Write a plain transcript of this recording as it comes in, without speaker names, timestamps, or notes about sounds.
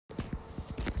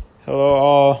Hello,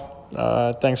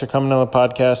 all. Thanks for coming to the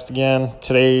podcast again.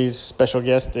 Today's special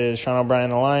guest is Sean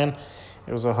O'Brien the Lion.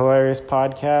 It was a hilarious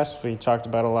podcast. We talked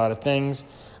about a lot of things.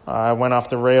 I went off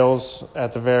the rails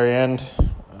at the very end.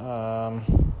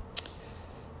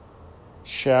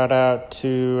 Shout out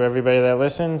to everybody that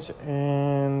listens.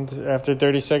 And after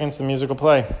 30 seconds, the music will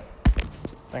play.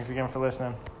 Thanks again for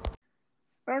listening.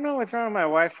 I don't know what's wrong with my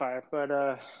Wi-Fi,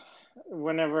 but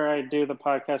whenever I do the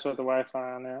podcast with the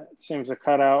Wi-Fi on it seems to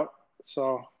cut out.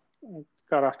 So I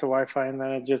got off the Wi-Fi and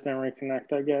then it just didn't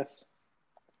reconnect, I guess.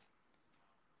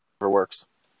 Never works.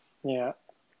 Yeah.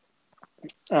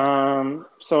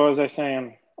 So as I was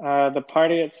saying, the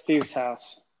party at Steve's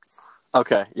house.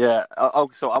 Okay, yeah.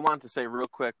 So I wanted to say real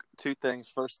quick 2 things.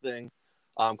 First thing,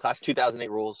 class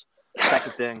 2008 rules.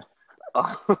 Second thing,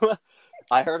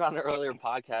 I heard on an earlier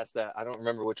podcast that I don't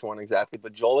remember which one exactly,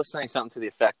 but Joel was saying something to the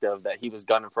effect of that he was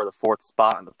gunning for the 4th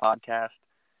spot on the podcast.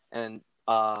 And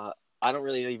I don't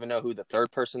really even know who the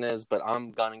 3rd person is, but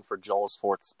I'm gunning for Joel's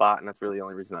 4th spot, and that's really the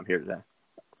only reason I'm here today.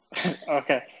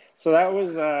 Okay. So that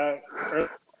was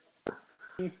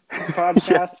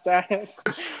podcast status.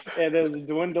 It has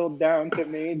dwindled down to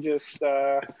me just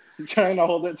trying to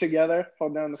hold it together,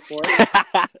 hold down the fort.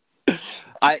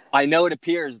 I know it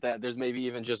appears that there's maybe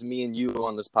even just me and you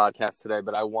on this podcast today,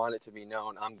 but I want it to be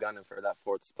known I'm gunning for that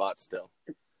 4th spot still.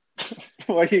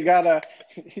 Well, you got a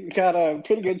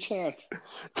pretty good chance.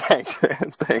 Thanks,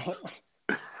 man. Thanks.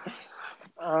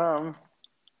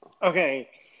 Okay.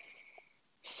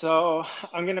 So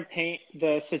I'm gonna paint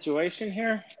the situation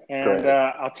here, and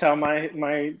I'll tell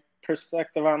my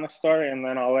perspective on the story, and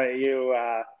then I'll let you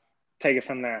take it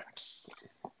from there.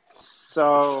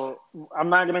 So I'm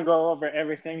not gonna go over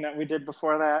everything that we did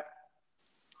before that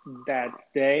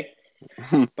day,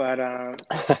 but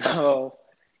so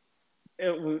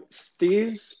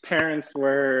Steve's parents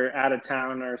were out of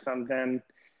town or something,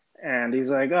 and he's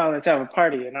like, "Oh, let's have a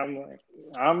party," and I'm like,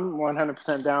 "I'm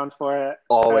 100% down for it.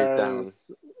 Always down.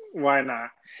 Why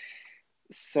not?"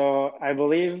 So I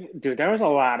believe, dude, there was a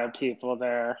lot of people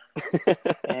there,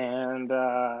 and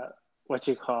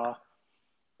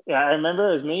yeah, I remember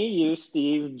it was me, you,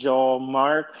 Steve, Joel,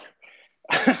 Mark,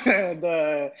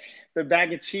 the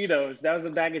bag of Cheetos. That was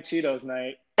the bag of Cheetos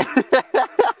night.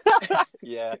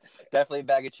 Yeah, definitely a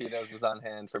bag of Cheetos was on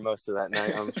hand for most of that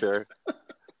night, I'm sure.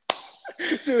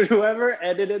 Dude, whoever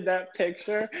edited that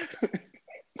picture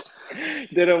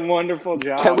did a wonderful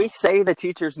job. Can we say the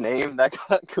teacher's name? I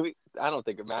don't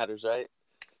think it matters, right?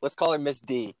 Let's call her Miss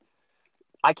D.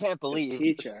 I can't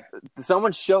believe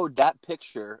someone showed that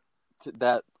picture,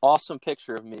 that awesome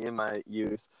picture of me in my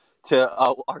youth, to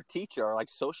our teacher, our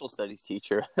social studies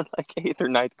teacher, in 8th or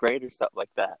 9th grade or something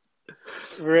like that.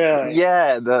 Really?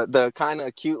 Yeah, the kind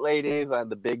of cute lady who had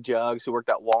the big jugs who worked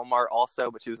at Walmart also,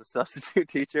 but she was a substitute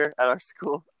teacher at our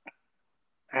school.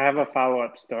 I have a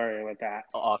follow-up story with that.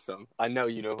 Awesome. I know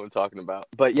you know who I'm talking about.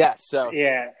 But yeah, so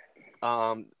yeah.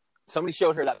 Somebody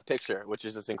showed her that picture, which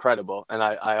is just incredible, and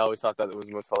I always thought that it was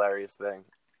the most hilarious thing.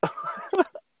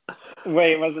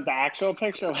 Wait, was it the actual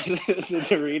picture or was it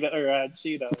Dorito or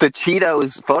Cheetos? The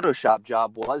Cheetos Photoshop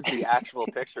job was the actual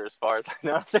picture, as far as I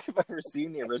know. I don't think I've ever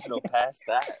seen the original past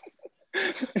that.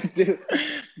 Dude.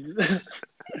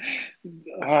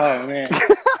 Oh, man.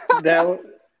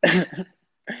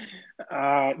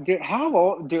 Dude, how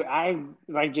old?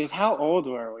 How old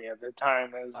were we at the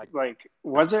time?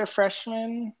 Was it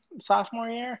freshman, sophomore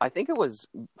year? I think it was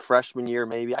freshman year,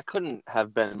 maybe. I couldn't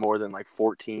have been more than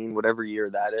 14, whatever year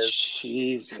that is.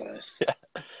 Jesus.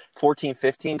 14,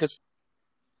 15, because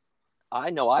I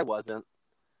know I wasn't.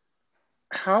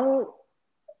 How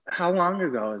long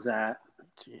ago is that?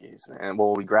 Jeez, man.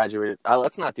 Well, we graduated.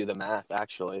 Let's not do the math,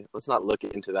 actually. Let's not look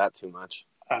into that too much.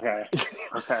 Okay.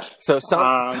 So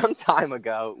some time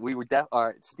ago, we were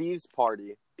Steve's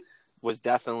party was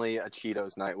definitely a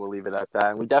Cheetos night. We'll leave it at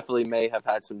that. And we definitely may have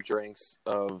had some drinks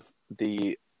of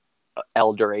the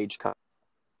elder age.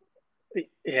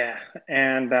 Yeah,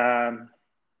 and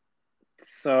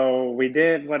so we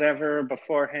did whatever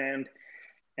beforehand,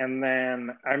 and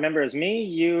then I remember it was me,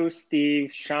 you,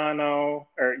 Steve, Shano,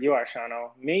 or you are Shano,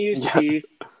 me, you, Steve,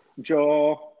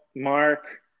 Joel,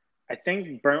 Mark. I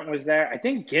think Burnt was there. I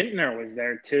think Gintner was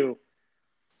there too.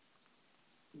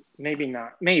 Maybe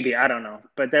not. Maybe. I don't know.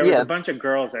 But there was a bunch of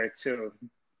girls there too.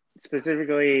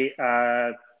 Specifically,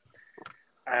 I'm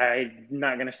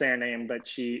not going to say her name, but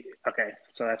okay,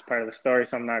 so that's part of the story,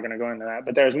 so I'm not going to go into that.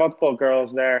 But there's multiple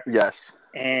girls there. Yes.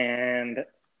 And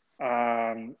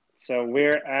so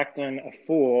we're acting a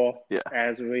fool,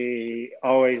 as we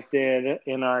always did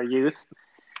in our youth.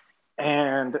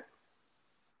 And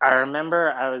I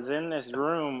remember I was in this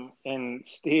room in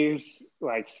Steve's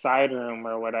like side room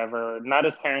or whatever, not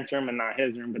his parents' room and not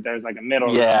his room, but there's like a middle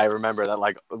room. Yeah, I remember that,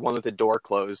 like one with the door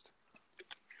closed.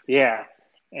 Yeah,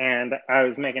 and I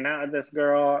was making out with this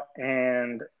girl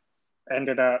and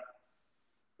ended up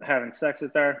having sex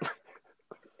with her,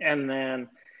 and then,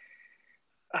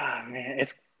 oh man,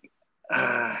 it's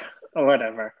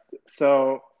whatever.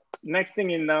 So next thing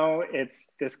you know,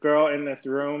 it's this girl in this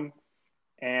room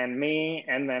and me,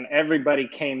 and then everybody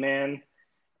came in,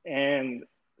 and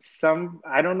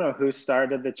I don't know who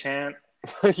started the chant.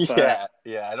 yeah,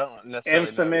 I don't necessarily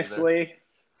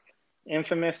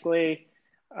infamously,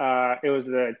 it was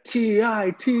the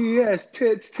TITS,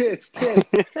 tits,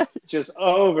 just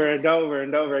over and over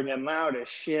and over again, loud as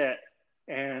shit,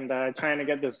 and trying to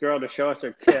get this girl to show us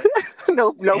her tits.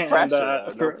 no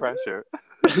pressure. No pressure.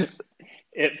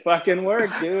 It fucking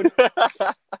worked, dude.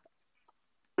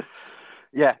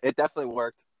 Yeah, it definitely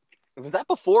worked. Was that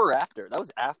before or after? That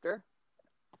was after?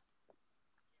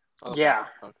 Okay. Yeah,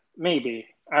 okay. Maybe.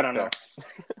 I don't know.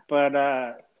 But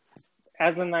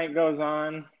as the night goes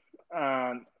on,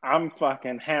 I'm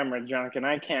fucking hammered drunk, and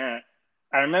I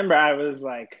remember I was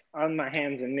like on my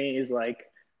hands and knees, like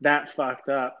that fucked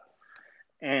up.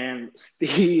 And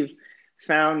Steve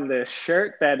found this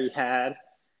shirt that he had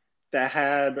that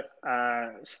had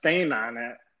a stain on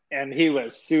it. And he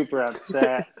was super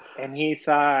upset, and he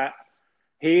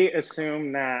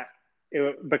assumed that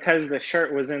because the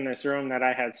shirt was in this room that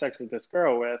I had sex with this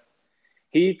girl with,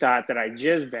 he thought that I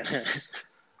jizzed in it.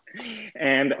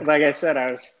 And like I said,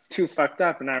 I was too fucked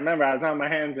up, and I remember I was on my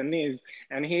hands and knees,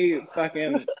 and he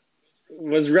fucking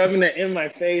was rubbing it in my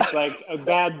face like a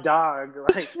bad dog,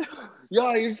 like,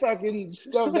 yo, you fucking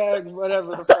scumbag,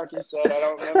 whatever the fuck he said, I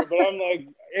don't remember, but I'm like,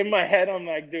 in my head, I'm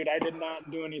like, dude, I did not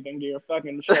do anything to your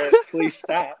fucking shirt, please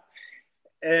stop.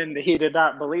 And he did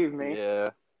not believe me. Yeah.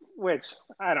 Which,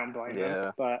 I don't blame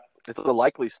him, but... It's a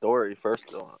likely story,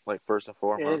 first and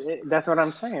foremost. That's what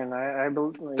I'm saying. I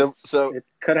believe so it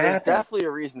could have happened. There's definitely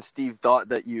a reason Steve thought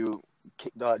that you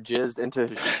jizzed into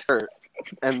his shirt.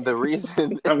 And the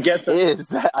reason is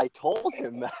that I told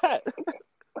him that.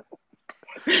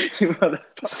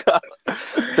 So,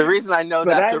 the reason I know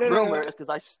that's a rumor is because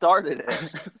I started it.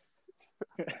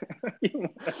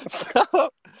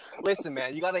 So, listen,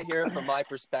 man, you got to hear it from my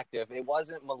perspective. It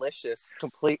wasn't malicious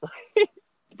completely.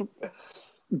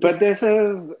 But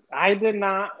I did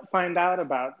not find out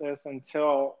about this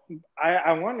until,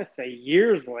 I want to say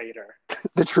years later.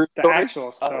 The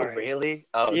actual story. Oh, really?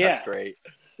 Oh, yeah. That's great.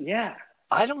 Yeah.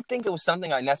 I don't think it was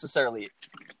something I necessarily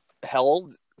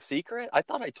held secret. I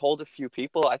thought I told a few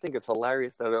people. I think it's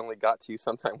hilarious that it only got to you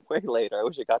sometime way later. I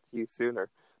wish it got to you sooner.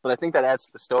 But I think that adds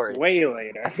to the story. Way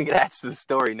later. I think it adds to the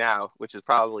story now, which is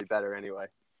probably better anyway.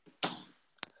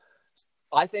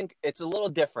 I think it's a little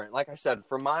different. Like I said,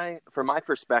 from my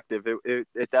perspective,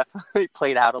 it definitely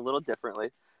played out a little differently.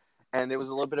 And there was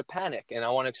a little bit of panic, and I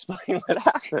want to explain what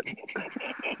happened.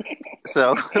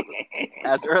 So,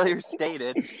 as earlier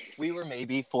stated, we were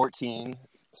maybe 14,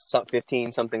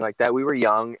 15, something like that. We were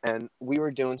young, and we were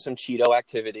doing some Cheeto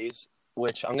activities,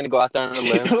 which I'm going to go out there on a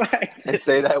limb and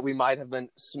say that we might have been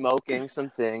smoking some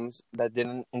things that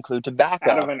didn't include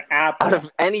tobacco. Out of an apple. Out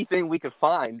of anything we could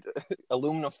find.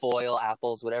 Aluminum foil,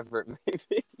 apples, whatever it may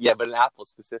be. Yeah, but an apple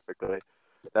specifically.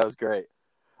 That was great.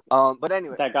 But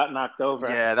anyway. That got knocked over.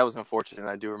 Yeah, that was unfortunate.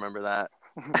 I do remember that.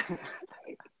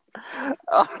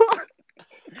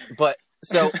 But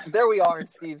so there we are in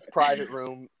Steve's private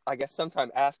room. I guess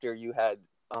sometime after you had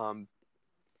young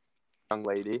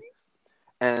lady,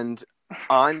 and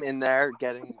I'm in there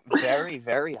getting very,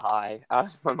 very high out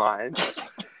of my mind.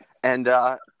 And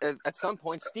at some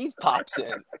point, Steve pops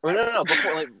in. Or no,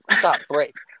 before, stop,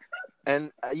 break.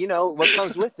 And you know what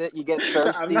comes with it? You get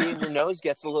thirsty and your nose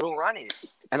gets a little runny.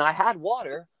 And I had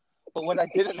water, but what I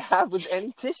didn't have was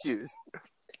any tissues.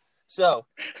 So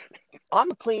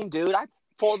I'm a clean dude. I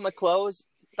folded my clothes.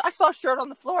 I saw a shirt on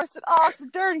the floor. I said, "Oh, it's a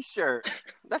dirty shirt.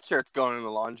 That shirt's going in the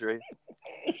laundry."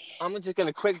 I'm just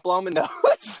gonna quick blow my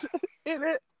nose in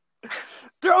it,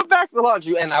 throw it back in the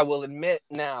laundry. And I will admit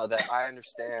now that I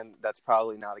understand that's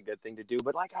probably not a good thing to do.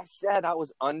 But like I said, I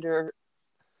was under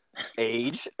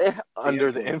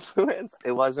the influence.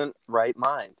 It wasn't right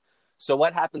mind. So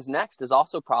what happens next is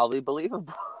also probably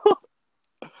believable.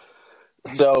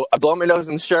 So I blow my nose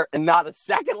in the shirt, and not a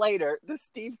second later, does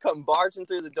Steve come barging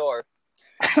through the door.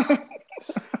 He's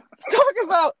talking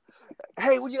about,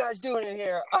 "Hey, what you guys doing in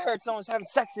here? I heard someone's having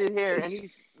sex in here." And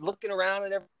he's looking around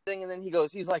and everything, and then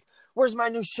he's like, "Where's my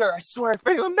new shirt? I swear, if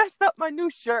anyone messed up my new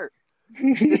shirt."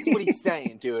 This is what he's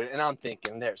saying, dude. And I'm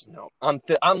thinking,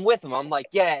 I'm with him. I'm like,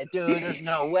 "Yeah, dude, there's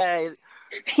no way."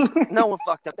 No one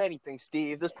fucked up anything,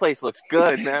 Steve. This place looks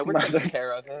good, man. We're taking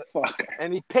care of it.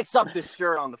 And he picks up this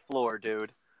shirt on the floor,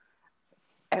 dude.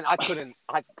 And I couldn't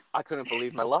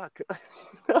believe my luck.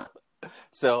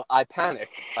 So I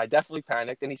panicked. I definitely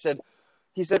panicked. And he said,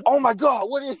 "Oh my God,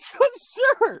 what is on his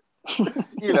shirt?"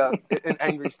 You know, an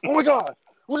angry, "Oh my God,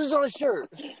 what is on his shirt?"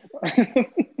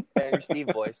 Angry Steve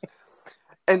voice.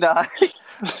 And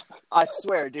I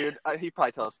swear, dude, he'd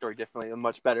probably tell the story differently and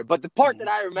much better. But the part that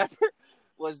I remember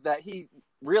was that he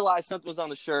realized something was on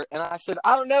the shirt. And I said,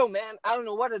 "I don't know, man. I don't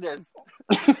know what it is."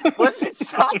 Was it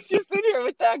Josh just in here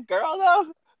with that girl,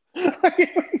 though?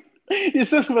 You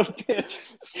son of a bitch.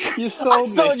 You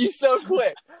sold me. I sold you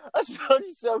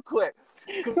so quick.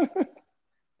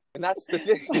 And that's the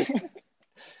thing.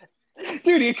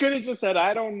 Dude, you could have just said,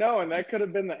 "I don't know," and that could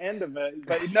have been the end of it.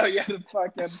 But no, you had to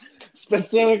fucking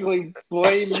specifically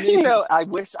blame me. You know, I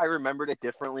wish I remembered it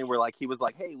differently, where like he was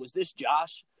like, "Hey, was this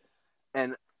Josh?"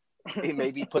 And he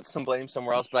maybe put some blame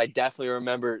somewhere else, but I definitely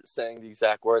remember saying the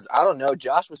exact words. "I don't know,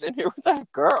 Josh was in here with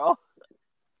that girl."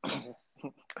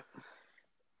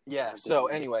 Yeah, so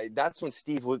anyway, that's when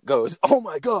Steve goes, "Oh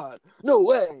my God, no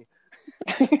way."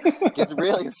 Gets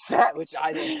really upset, which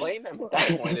I didn't blame him at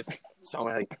that point. If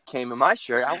someone came in my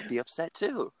shirt, I would be upset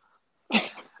too.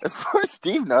 As far as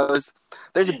Steve knows,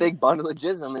 there's a big bundle of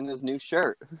jism in his new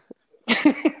shirt.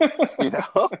 You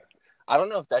know? I don't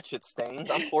know if that shit stains.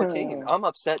 I'm 14. I'm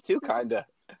upset too, kinda.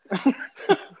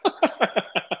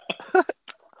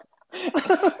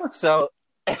 So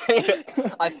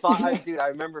I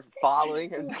remember following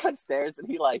him downstairs, and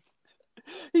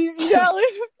he's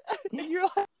yelling, and you're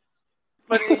like,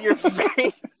 put it in your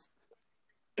face.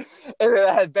 And it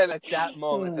had been at that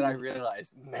moment that I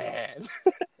realized, man,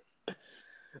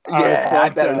 I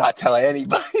better not tell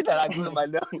anybody that I blew my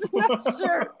nose in that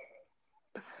shirt.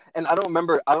 And I don't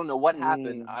know what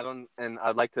happened. And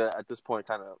I'd like to, at this point,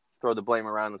 kind of throw the blame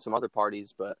around on some other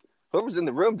parties, but whoever's in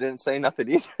the room didn't say nothing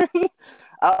either.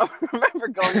 I don't remember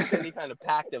going into any kind of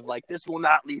pact of like, this will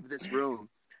not leave this room.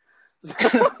 So,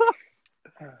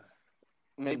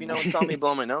 maybe no one saw me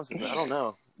blow my nose. I don't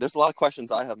know. There's a lot of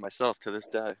questions I have myself to this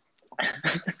day.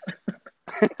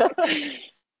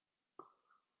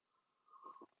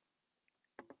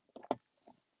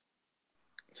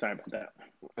 Sorry about that.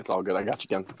 It's all good. I got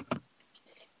you again.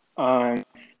 What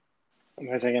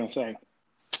was I gonna say?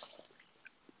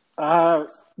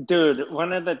 Dude,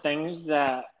 one of the things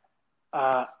that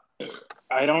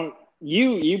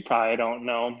you probably don't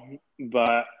know,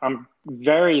 but I'm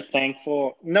very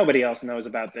thankful. Nobody else knows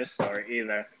about this story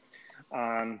either.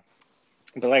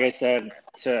 But like I said,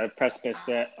 to precipice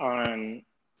that on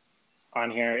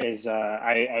here is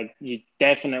you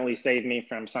definitely saved me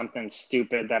from something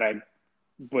stupid that I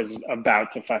was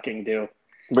about to fucking do.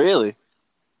 Really?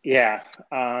 Yeah.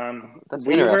 That's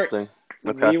interesting.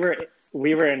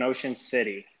 We were in Ocean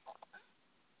City.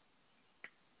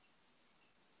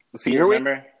 Senior week?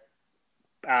 Remember?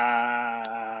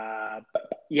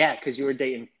 Yeah, because you were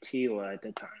dating Tila at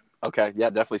the time. Okay, yeah,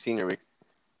 definitely senior week.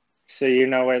 So you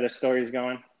know where the story's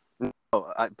going?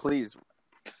 Oh, please.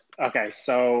 Okay,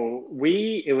 so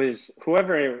it was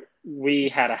whoever we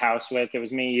had a house with. It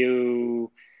was me,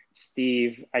 you,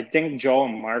 Steve. I think Joel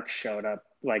and Mark showed up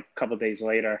like a couple days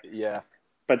later. Yeah.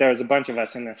 But there was a bunch of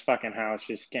us in this fucking house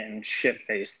just getting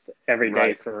shit-faced every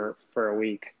day for a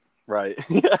week. Right.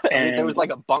 I mean, there was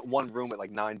like one room with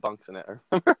like 9 bunks in it.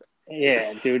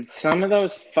 Yeah, dude. Some of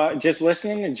those just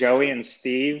listening to Joey and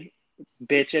Steve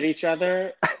bitch at each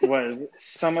other was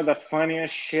some of the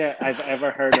funniest shit I've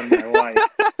ever heard in my life.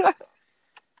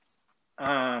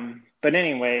 But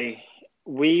anyway,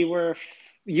 you were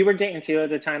dating Tila at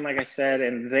the time, like I said,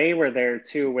 and they were there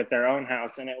too with their own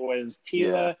house, and it was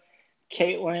Tila,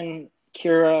 Caitlin,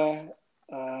 Kira,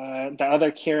 the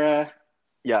other Kira.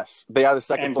 Yes, they had a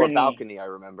second floor Brittany. balcony. I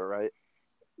remember, right?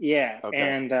 Yeah, okay.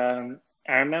 And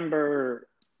I remember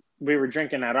we were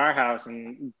drinking at our house,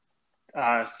 and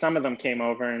some of them came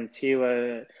over, and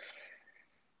Tila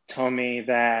told me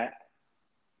that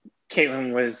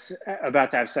Caitlin was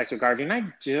about to have sex with Garvey, and I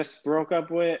just broke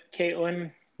up with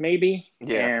Caitlin, maybe.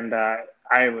 Yeah. And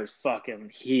I was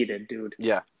fucking heated, dude.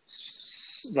 Yeah.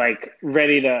 Like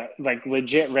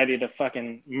legit ready to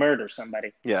fucking murder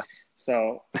somebody. Yeah.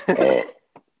 So I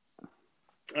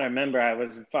remember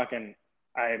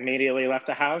I immediately left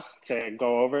the house to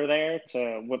go over there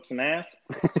to whip some ass.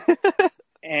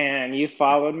 And you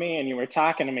followed me and you were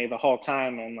talking to me the whole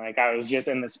time. And like, I was just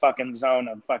in this fucking zone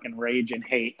of fucking rage and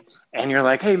hate. And you're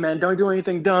like, "Hey man, don't do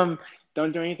anything dumb.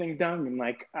 Don't do anything dumb." And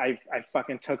like, I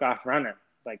fucking took off running,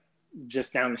 like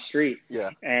just down the street.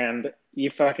 Yeah. And you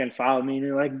fucking followed me and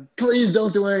you're like, "Please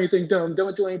don't do anything dumb.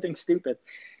 Don't do anything stupid."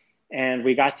 And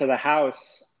we got to the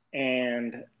house,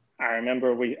 and I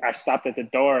remember I stopped at the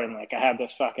door, and like I had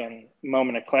this fucking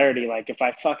moment of clarity. Like, if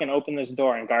I fucking open this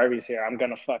door and Garvey's here, I'm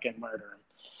gonna fucking murder him.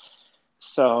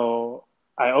 So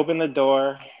I opened the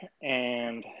door,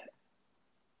 and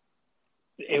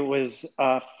it was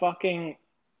fucking.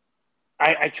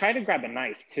 I tried to grab a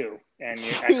knife too, and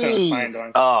I couldn't find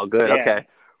one. Oh, good. Yeah. Okay.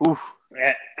 Oof.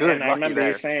 Good. And I remember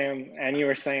you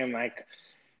were saying like,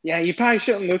 yeah, you probably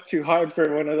shouldn't look too hard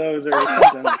for one of those or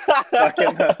something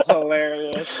fucking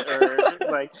hilarious or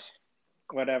like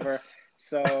whatever.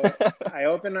 So I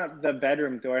opened up the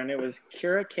bedroom door, and it was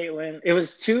Kira, Caitlin. It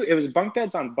was bunk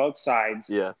beds on both sides.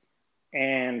 Yeah.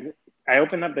 And I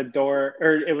opened up the door,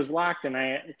 or it was locked, and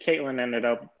Caitlin ended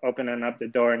up opening up the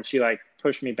door, and she like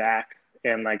pushed me back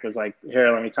and like was like,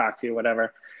 here, let me talk to you,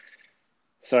 whatever.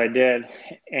 So I did.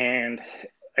 And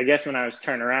I guess when I was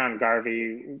turned around,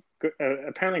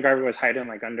 apparently Garvey was hiding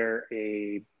like under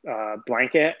a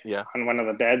blanket on one of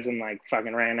the beds, and like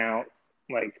fucking ran out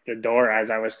like the door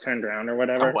as I was turned around or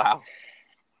whatever. Oh, wow.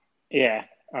 Yeah.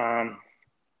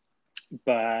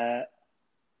 But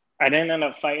I didn't end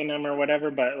up fighting him or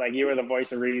whatever, but like you were the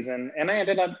voice of reason. And I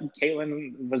ended up,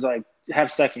 Caitlin was like,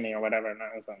 have sex with me or whatever. And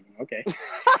I was like, okay.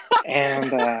 And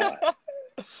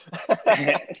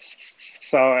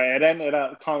so it ended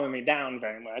up calming me down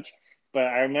very much. But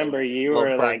I remember you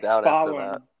were like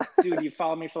following, dude, you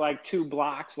followed me for like 2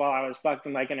 blocks while I was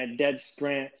fucking like in a dead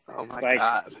sprint. Oh my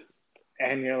God.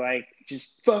 And you're like,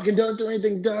 just fucking don't do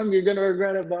anything dumb. You're going to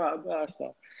regret it, blah, blah.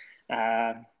 So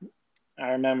I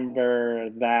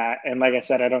remember that. And like I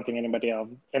said, I don't think anybody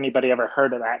ever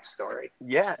heard of that story.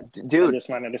 Yeah, dude. I just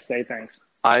wanted to say thanks.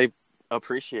 I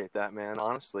appreciate that, man.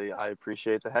 Honestly, I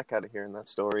appreciate the heck out of hearing that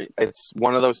story. It's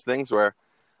one of those things where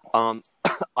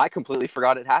I completely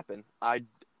forgot it happened.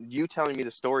 You telling me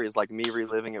the story is like me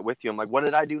reliving it with you. I'm like, what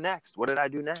did I do next? What did I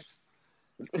do next?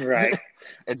 Right.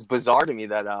 It's bizarre to me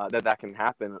that can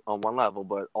happen on one level,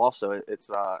 but also it's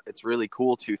really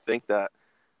cool to think that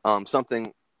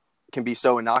something can be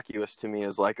so innocuous to me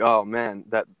as like, oh man,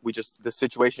 that the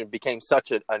situation became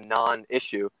such a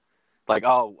non-issue. Like,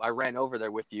 oh, I ran over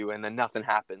there with you and then nothing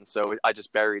happened, so I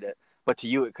just buried it. But to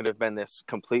you, it could have been this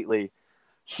completely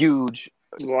huge,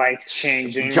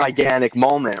 life-changing, gigantic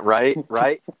moment, right?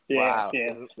 Right? Yeah, wow,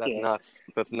 yeah, that's nuts.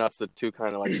 That's nuts. The two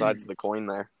kind of like sides of the coin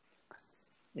there.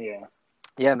 Yeah.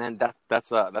 Yeah, man,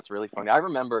 that's really funny. I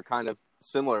remember kind of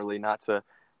similarly, not to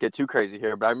get too crazy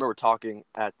here, but I remember talking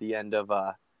at the end of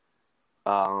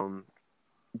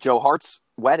Joe Hart's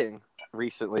wedding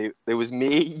recently. It was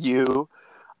me, you,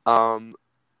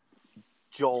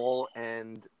 Joel,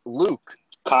 and Luke.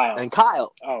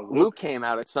 Kyle. Oh, Luke came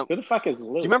out at some. Who the fuck is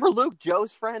Luke? Do you remember Luke,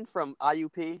 Joe's friend from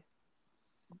IUP?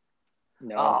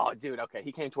 No. Oh, dude. Okay,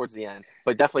 he came towards the end,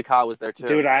 but definitely Kyle was there too.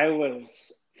 Dude, I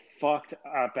was fucked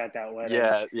up at that wedding.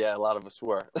 Yeah. A lot of us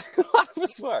were.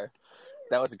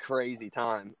 That was a crazy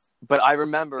time. But I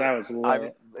remember that was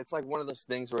lit. It's like one of those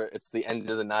things where it's the end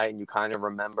of the night and you kind of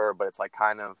remember, but it's like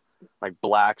kind of like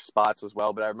black spots as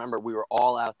well. But I remember we were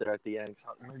all out there at the end because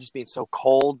we were just being so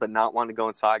cold, but not wanting to go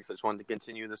inside because I just wanted to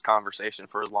continue this conversation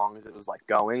for as long as it was like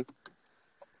going.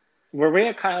 Were we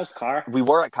at Kyle's car? We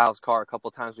were at Kyle's car a couple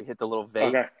of times. We hit the little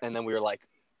vape, and then we were like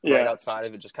right outside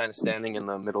of it, just kind of standing in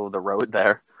the middle of the road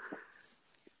there.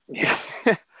 Yeah.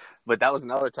 But that was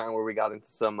another time where we got into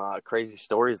some crazy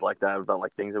stories like that about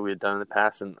like things that we had done in the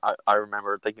past. And I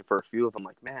remember thinking for a few of them,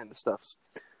 like, man, this stuff's,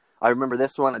 I remember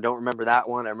this one. I don't remember that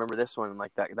one. I remember this one. And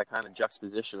like that kind of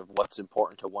juxtaposition of what's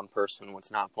important to one person,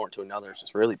 what's not important to another is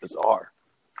just really bizarre.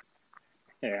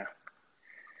 Yeah.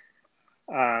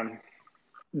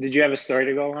 Did you have a story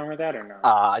to go along with that or not?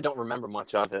 I don't remember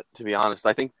much of it, to be honest.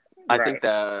 I think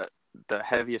the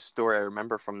heaviest story I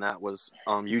remember from that was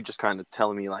you just kind of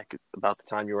telling me like about the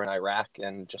time you were in Iraq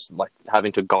and just like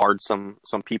having to guard some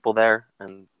people there,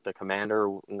 and the commander,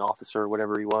 an officer,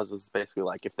 whatever he was basically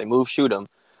like, if they move, shoot them.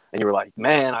 And you were like,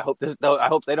 man, I hope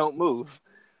they don't move.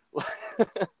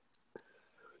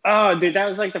 Oh, dude, that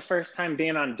was like the first time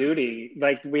being on duty.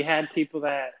 Like we had people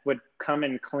that would come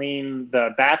and clean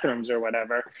the bathrooms or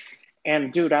whatever.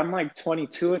 And dude, I'm like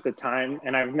 22 at the time,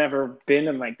 and I've never been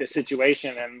in like this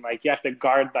situation. And like you have to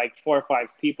guard like 4 or 5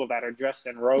 people that are dressed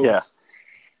in robes. Yeah.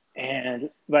 And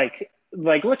like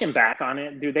looking back on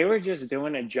it, dude, they were just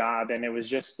doing a job, and it was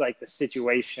just like the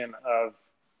situation of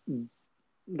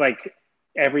like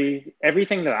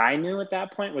everything that I knew at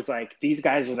that point was like these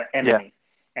guys are the enemy,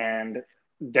 and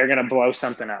they're gonna blow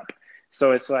something up.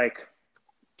 So it's like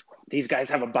these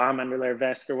guys have a bomb under their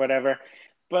vest or whatever.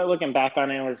 But looking back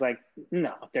on it, I was like,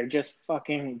 no, they're just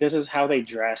fucking, this is how they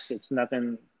dress. It's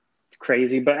nothing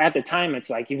crazy. But at the time, it's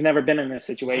like you've never been in this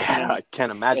situation. Yeah, and I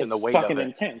can't imagine the it's weight of fucking it.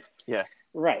 intense. Yeah.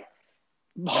 Right.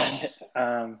 But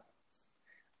on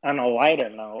a lighter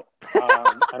note,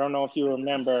 I don't know if you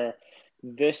remember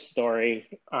this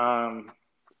story,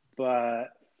 but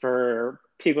for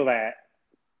people that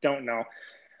don't know,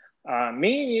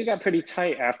 me and you got pretty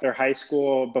tight after high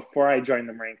school before I joined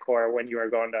the Marine Corps when you were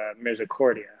going to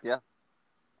Misericordia. Yeah.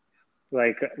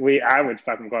 Like, I would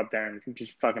fucking go up there and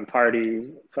just fucking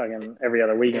party fucking every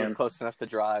other weekend. It was close enough to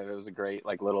drive. It was a great,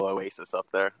 like, little oasis up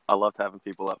there. I loved having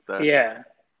people up there. Yeah.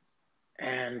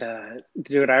 And,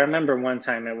 dude, I remember one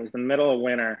time it was the middle of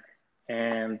winter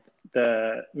and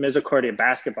the Misericordia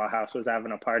basketball house was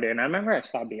having a party. And I remember I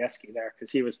saw Bieski there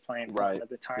because he was playing at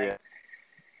the time. Yeah.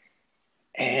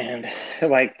 And,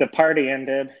 like, the party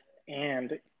ended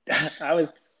and I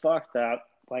was fucked up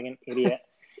like an idiot.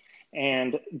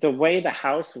 And the way the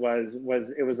house was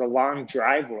it was a long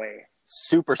driveway.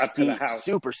 Super steep. To the house.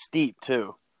 Super steep,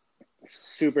 too.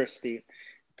 Super steep.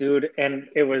 Dude, and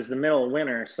it was the middle of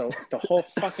winter, so the whole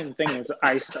fucking thing was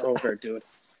iced over, dude.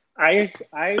 I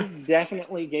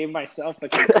definitely gave myself a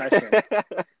concussion,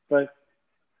 but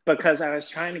because I was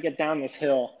trying to get down this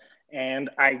hill, and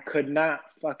I could not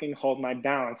fucking hold my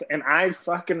balance, and I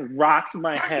fucking rocked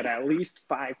my head at least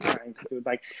 5 times, dude.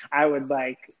 Like, I would,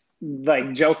 like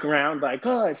joke around, like,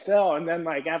 oh, I fell. And then,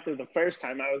 like, after the first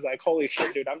time, I was like, holy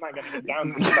shit, dude, I'm not going to get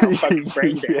down this without fucking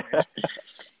brain damage.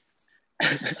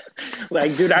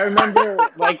 Like, dude, I remember,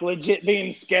 like, legit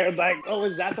being scared, like, oh,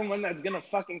 is that the one that's going to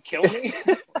fucking kill me?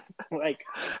 Like,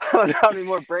 I don't know how many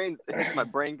more brain hits my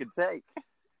brain could take.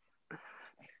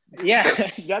 Yeah,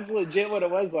 that's legit what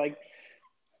it was. Like,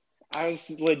 I was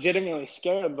legitimately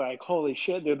scared, like, holy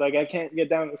shit, dude, like, I can't get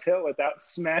down this hill without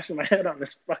smashing my head on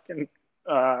this fucking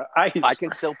ice. I can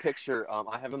still picture,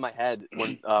 I have in my head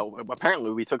when,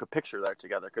 apparently we took a picture there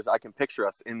together because I can picture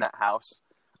us in that house,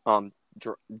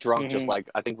 drunk, just like,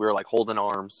 I think we were like holding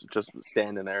arms, just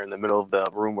standing there in the middle of the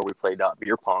room where we played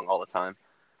beer pong all the time.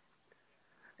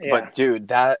 Yeah. But dude,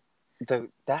 that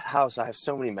house, I have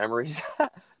so many memories,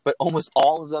 but almost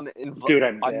all of them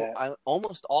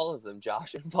almost all of them,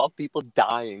 Josh, involve people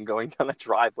dying going down the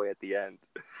driveway at the end.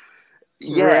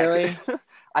 Yeah. Really?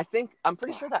 I'm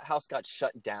pretty sure that house got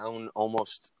shut down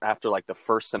almost after like the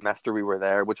first semester we were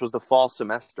there, which was the fall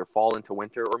semester, fall into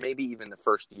winter, or maybe even the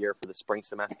first year for the spring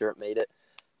semester it made it.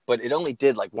 But it only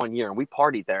did like 1 year, and we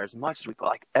partied there as much as we could,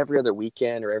 like every other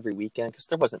weekend or every weekend, because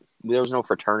there was no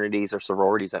fraternities or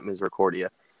sororities at Misericordia.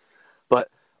 But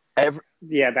that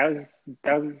was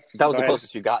the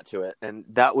closest you got to it, and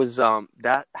that was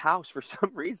that house for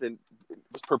some reason. It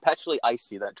was perpetually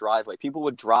icy, that driveway. People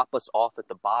would drop us off at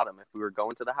the bottom if we were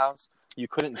going to the house. You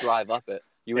couldn't drive up it.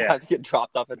 You would have to get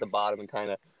dropped off at the bottom and kind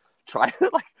of try to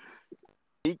like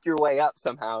sneak your way up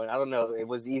somehow. And I don't know, it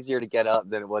was easier to get up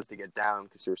than it was to get down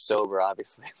because you were sober,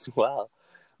 obviously, as well.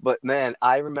 But man,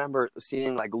 I remember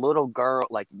seeing like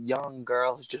young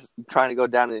girls just trying to go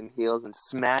down in heels and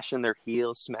smashing their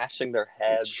heels, smashing their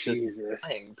heads. Jesus. Just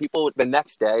playing. People, the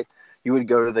next day, you would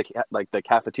go to the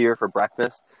cafeteria for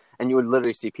breakfast. And you would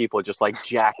literally see people just like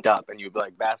jacked up, and you'd be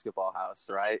like, basketball house,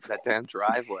 right? That damn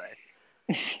driveway.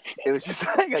 It was just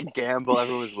like a gamble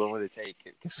everyone was willing to take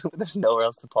because there's nowhere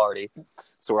else to party.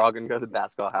 So we're all going to go to the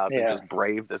basketball house and just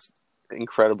brave this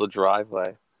incredible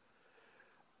driveway.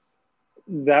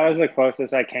 That was the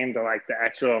closest I came to like the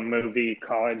actual movie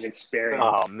college experience.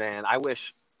 Oh, man. I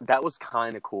wish that was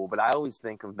kind of cool, but I always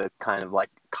think of the kind of like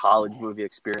college movie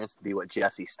experience to be what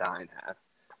Jesse Stein had.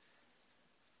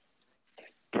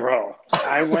 Bro,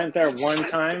 I went there one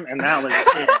time, and that was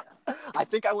it. I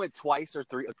think I went twice or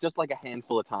three, just like a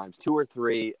handful of times, 2 or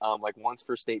 3, like once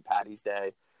for St. Patty's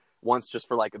Day, once just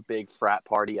for like a big frat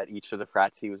party at each of the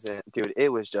frats he was in. Dude, it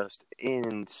was just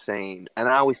insane. And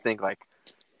I always think like,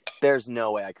 there's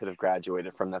no way I could have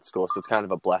graduated from that school, so it's kind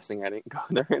of a blessing I didn't go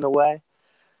there in a way.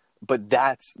 But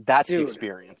that's the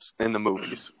experience in the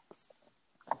movies.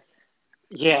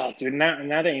 Yeah, dude, now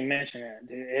that you mention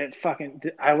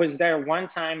it, I was there one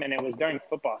time, and it was during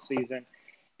football season,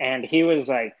 and he was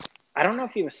like, I don't know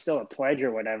if he was still a pledge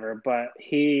or whatever, but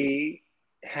he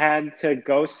had to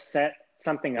go set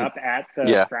something up at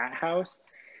the frat house.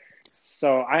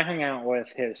 So I hung out with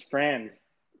his friend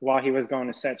while he was going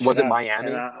to set shit Was it up.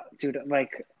 Miami? And, dude,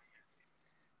 like,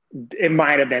 it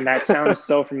might have been. That sounds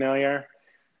so familiar.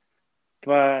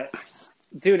 But,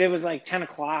 dude, it was like 10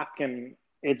 o'clock, and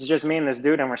it's just me and this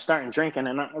dude, and we're starting drinking.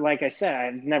 And like I said,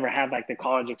 I've never had like the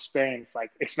college experience, like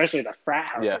especially the frat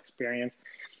house experience.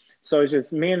 So it's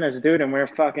just me and this dude, and we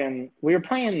were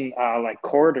playing like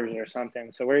quarters or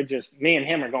something. So we're just, me and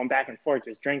him are going back and forth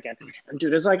just drinking. And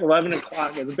dude, it's like 11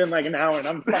 o'clock. It's been like an hour, and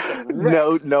I'm fucking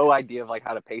wrecked. No idea of like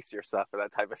how to pace yourself for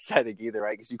that type of setting either,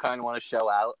 right? Because you kind of want to show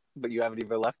out, but you haven't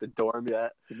even left the dorm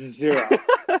yet.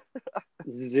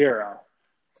 Zero.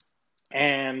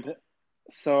 And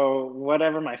so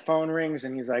whatever, my phone rings,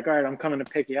 and he's like, all right, I'm coming to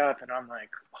pick you up. And I'm like,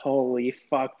 holy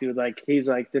fuck, dude. Like, he's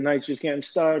like, the night's just getting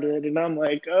started. And I'm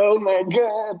like, oh my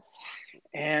God.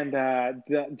 And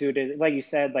dude, like you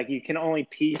said, like, you can only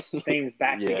piece things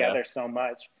back together so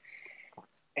much.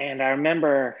 And I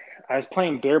remember I was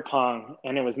playing beer pong,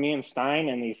 and it was me and Stein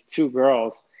and these two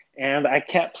girls, and I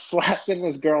kept slapping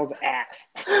this girl's ass.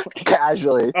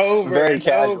 Casually. Very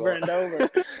casual. Over and over.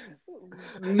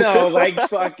 No, like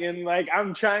fucking, like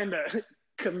I'm trying to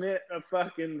commit a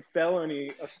fucking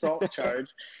felony assault charge.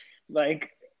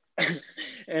 Like,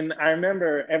 and I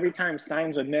remember every time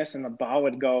Steins would miss and the ball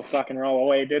would go fucking roll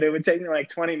away, dude, it would take me like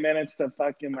 20 minutes to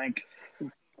fucking, like,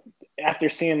 after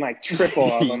seeing like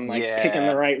triple of them, like picking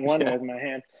the right one with my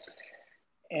hand.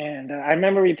 And I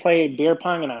remember we played beer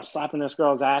pong, and I was slapping this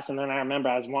girl's ass. And then I remember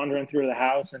I was wandering through the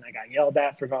house, and I got yelled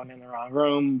at for going in the wrong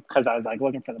room because I was like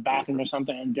looking for the bathroom or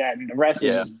something, and the rest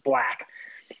is just black.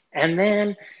 And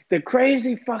then the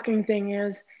crazy fucking thing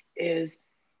is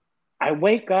I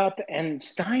wake up and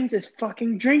Steins is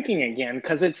fucking drinking again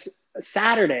because it's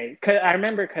Saturday. I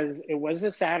remember because it was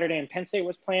a Saturday and Penn State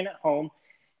was playing at home,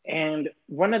 and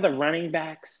one of the running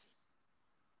backs,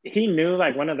 he knew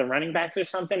like one of the running backs or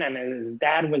something, and his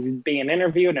dad was being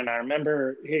interviewed, and I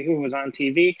remember he was on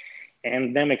TV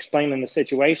and them explaining the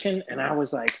situation, and I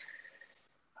was like,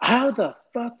 how the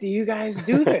fuck do you guys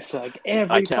do this like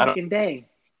every fucking day?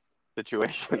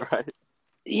 Situation, right?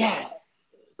 Yeah.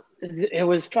 It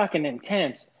was fucking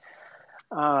intense.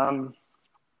 But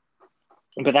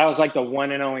that was like the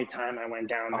one and only time I went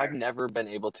down there. I've never been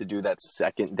able to do that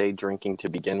second day drinking to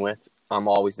begin with. I'm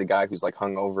always the guy who's like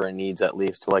hungover and needs at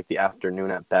least to like the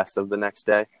afternoon at best of the next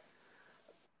day.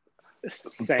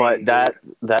 Same, but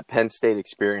that Penn State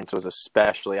experience was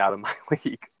especially out of my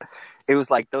league. It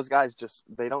was like those guys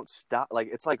they don't stop. Like,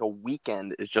 it's like a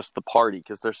weekend is just the party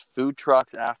because there's food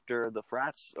trucks after. The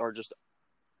frats are just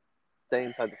stay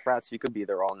inside the frats. You could be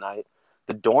there all night.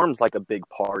 The dorm's like a big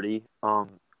party.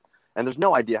 And there's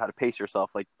no idea how to pace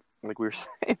yourself. Like we were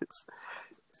saying,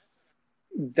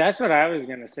 that's what I was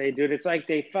going to say, dude. It's like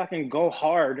they fucking go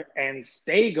hard and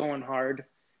stay going hard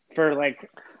for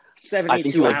like 72 I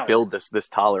think you hours. like build this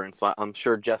tolerance. I'm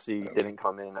sure Jesse didn't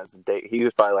come in as a day. He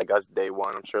was probably like us day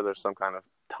one. I'm sure there's some kind of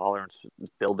tolerance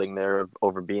building there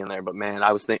over being there. But man,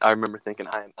 I remember thinking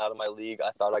I am out of my league.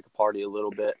 I thought I could party a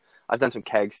little bit. I've done some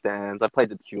keg stands. I played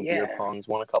the beer pongs,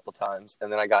 won a couple times, and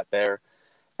then I got there,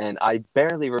 and I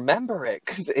barely remember it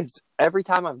because it's every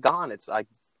time I've gone, it's I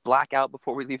black out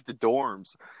before we leave the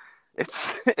dorms.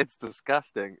 It's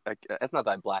disgusting. Like, it's not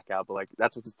that I black out, but like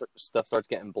that's when stuff starts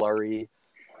getting blurry.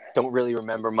 Don't really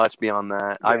remember much beyond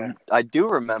that. Yeah. I do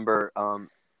remember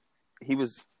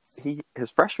his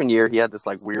freshman year he had this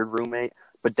like weird roommate,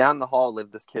 but down the hall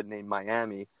lived this kid named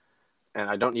Miami, and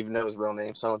I don't even know his real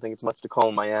name, so I don't think it's much to call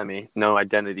him Miami. No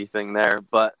identity thing there,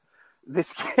 but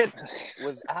this kid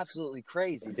was absolutely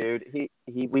crazy, dude.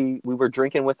 We were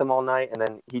drinking with him all night, and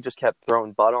then he just kept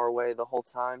throwing butt our way the whole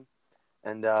time.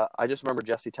 And I just remember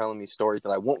Jesse telling me stories that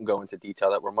I won't go into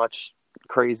detail that were much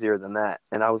crazier than that.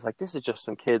 And I was like, this is just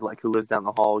some kid like who lives down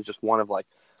the hall, who's just one of like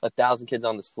 1,000 kids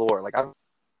on this floor. Like, I'm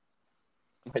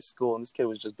in high school, and this kid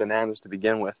was just bananas to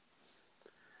begin with.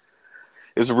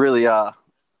 It was really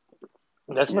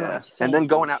that's what I'm saying. And then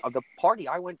going out the party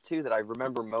I went to that I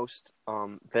remember most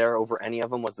there over any of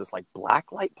them was this like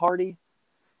blacklight party.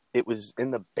 It was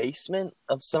in the basement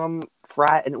of some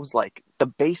frat, and it was like the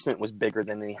basement was bigger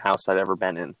than any house I'd ever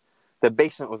been in. The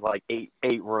basement was like eight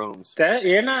rooms.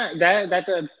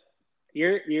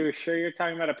 You're sure you're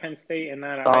talking about a Penn State and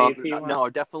not an IUP one? No,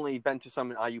 I've definitely been to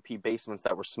some IUP basements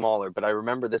that were smaller, but I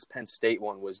remember this Penn State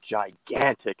one was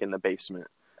gigantic in the basement.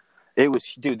 It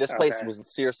was, dude, this place was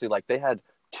seriously like they had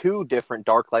 2 different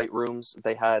dark light rooms.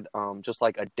 They had just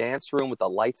like a dance room with the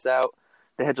lights out.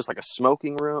 They had just like a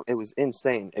smoking room. It was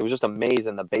insane. It was just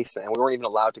amazing in the basement, and we weren't even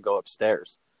allowed to go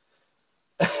upstairs.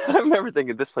 I remember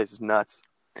thinking, this place is nuts.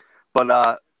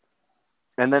 But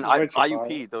and then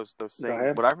IUP, those things.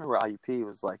 What I remember IUP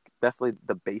was like definitely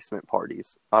the basement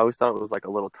parties. I always thought it was like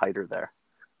a little tighter there,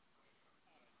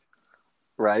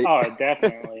 right? Oh,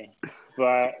 definitely.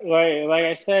 But like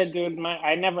I said, dude,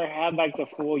 I never had like the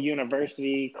full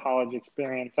university college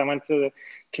experience. I went to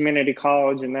community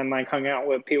college and then like hung out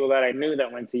with people that I knew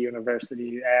that went to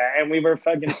university, and we were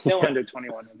fucking still under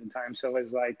 21 at the time. So it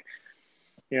was like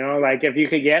You know, like if you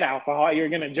could get alcohol, you're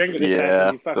gonna drink it as fast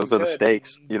as you fucking those are the could.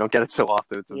 stakes. You don't get it so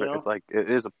often. It's You know? it's like it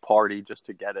is a party just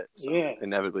to get it. So Yeah.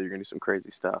 inevitably, you're gonna do some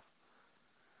crazy stuff.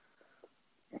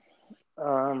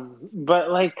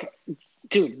 But like,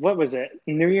 dude, what was it?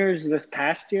 New Year's this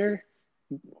past year?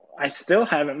 I still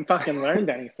haven't fucking learned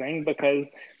anything because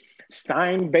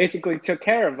Stein basically took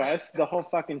care of us the whole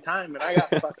fucking time, and I got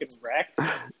fucking wrecked.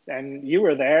 And you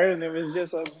were there, and it was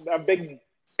just a big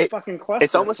fucking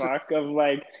clusterfuck of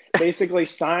like basically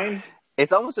Stein.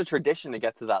 It's almost a tradition to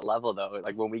get to that level, though.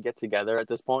 Like when we get together at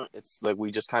this point, it's like we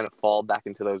just kind of fall back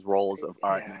into those roles of, all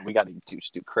right, man, we got to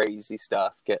do crazy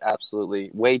stuff, get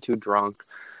absolutely way too drunk,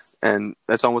 and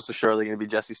that's almost surely going to be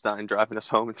Jesse Stein driving us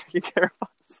home and taking care of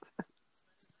us.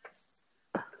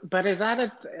 But is that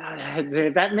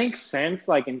that makes sense,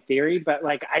 like in theory, but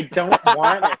like I don't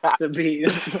want it to be,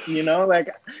 you know,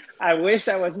 like I wish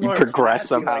I was more. You progress classy.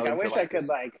 somehow. Like, I wish I could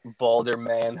like bolder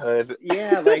manhood.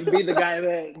 Yeah, like be the guy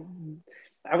that.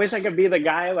 I wish I could be the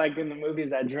guy like in the movies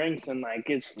that drinks and like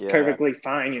is perfectly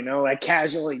fine, you know, like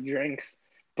casually drinks.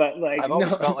 But like, I've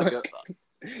always felt like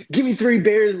give me 3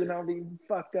 beers and I'll be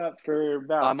fucked up for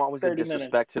about. I'm always 30 a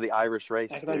disrespect to the Irish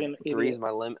race. Like 3 is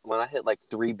my limit. When I hit like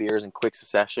 3 beers in quick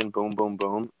succession, boom, boom,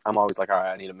 boom, I'm always like, all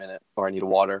right, I need a minute, or I need a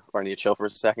water, or I need to chill for a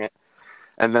second,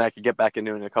 and then I could get back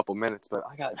into it in a couple minutes. But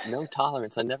I got no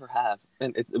tolerance. I never have,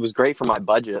 and it was great for my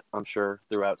budget, I'm sure,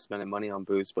 throughout spending money on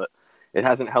booze, but it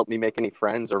hasn't helped me make any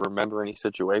friends or remember any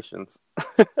situations.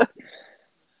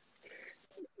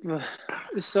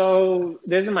 So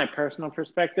this is my personal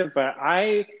perspective, but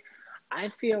I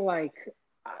feel like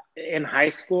in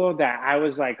high school that I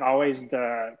was like always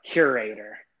the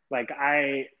curator. Like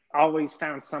I always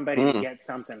found somebody to get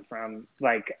something from,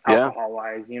 like alcohol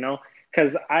wise, you know,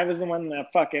 because I was the one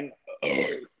that fucking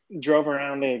drove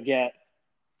around to get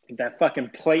that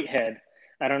fucking Platehead.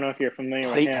 I don't know if you're familiar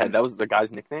with him. Platehead, that was the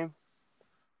guy's nickname?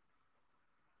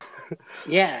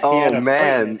 Yeah, he had a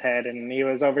plate in his head, and he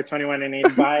was over 21, and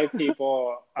he'd buy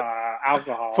people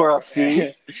alcohol for a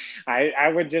fee. I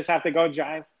would just have to go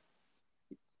drive.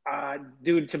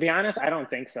 Dude, to be honest, I don't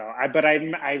think so. I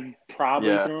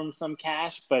probably threw him some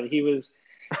cash, but he was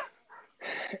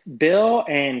Bill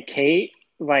and Kate.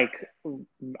 Like,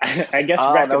 I guess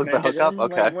that was the hookup. Him,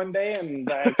 okay, like, one day, and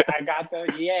like, I got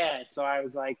so I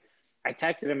was like. I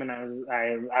texted him and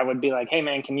I would be like, hey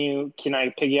man, can I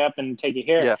pick you up and take you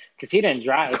here? Because he didn't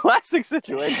drive. Classic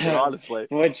situation, honestly.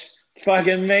 Which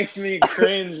fucking makes me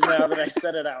cringe now that I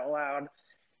said it out loud.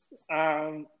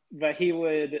 But he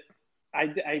would,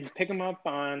 I'd pick him up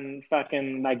on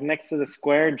fucking like next to the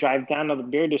square, drive down to the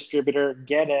beer distributor,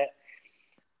 get it,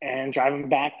 and drive him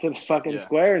back to the fucking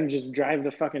square and just drive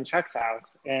the fucking Chuck's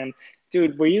house. And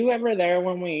dude, were you ever there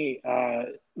when we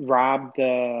robbed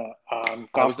the golf course?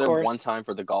 I was there one time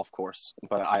for the golf course,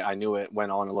 but I knew it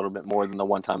went on a little bit more than the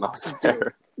one time I was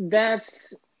there.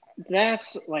 That's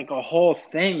like a whole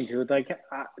thing, dude. Like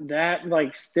that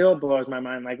like still blows my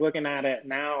mind. Like looking at it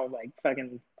now, like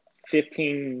fucking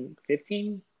 15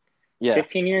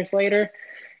 years later,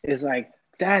 is like,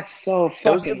 that's so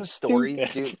fucking Those are the stories,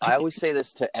 stupid. dude. I always say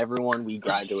this to everyone we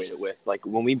graduated with. Like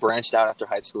when we branched out after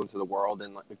high school into the world,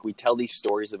 and like we tell these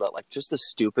stories about like just the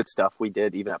stupid stuff we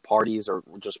did, even at parties or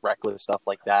just reckless stuff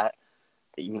like that,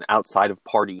 even outside of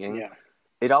partying. Yeah.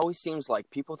 It always seems like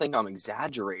people think I'm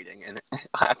exaggerating, and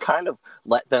I kind of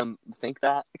let them think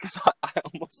that because I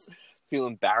almost feel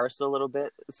embarrassed a little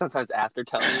bit sometimes after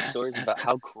telling these stories about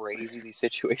how crazy these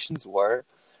situations were.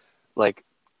 Like,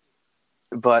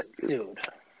 but dude,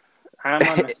 I'm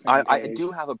on the same I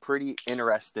do have a pretty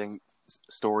interesting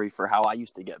story for how I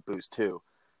used to get booze too.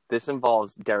 This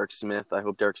involves Derek Smith. I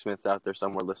hope Derek Smith's out there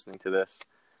somewhere listening to this.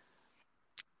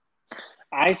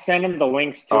 I send him the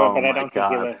links to it, but I don't think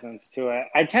he listens to it.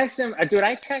 I text him, dude.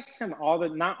 I text him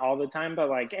not all the time, but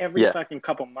like every fucking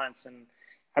couple months, and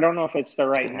I don't know if it's the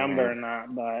right number or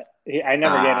not, but I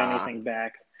never get anything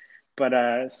back.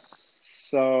 But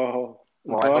so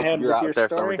well, go I ahead hope you're with out your there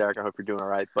story. somewhere, Derek. I hope you're doing all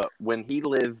right. But when he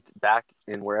lived back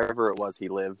in wherever it was he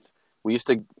lived, we used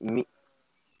to meet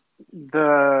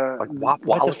like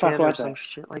what the fuck was some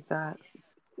shit like that.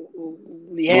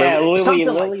 Yeah, something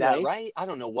Lily like that, Lake? right? I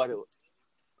don't know what it was.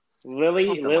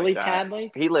 Lily Pad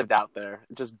Lake? He lived out there,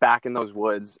 just back in those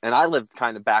woods. And I lived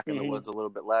kind of back in the woods a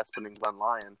little bit less, but in Glen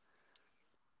Lyon.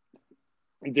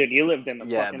 Dude, you lived in the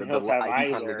fucking Hillside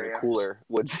Eyes area. Cooler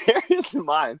woods area than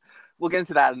mine. We'll get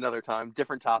into that another time.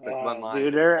 Different topic, Glen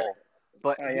Lyon. Dude,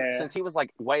 but since he was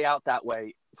like way out that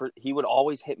way, he would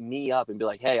always hit me up and be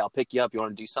like, hey, I'll pick you up. You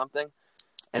want to do something?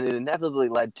 And it inevitably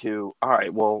led to, all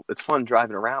right, well, it's fun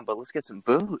driving around, but let's get some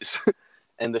booze.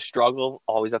 And the struggle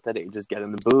always at that age is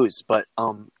getting the booze. But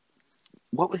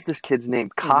what was this kid's name?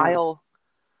 Kyle.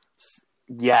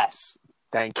 Yes,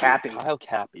 thank you. Cappy. Kyle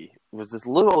Cappy was this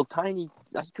little tiny.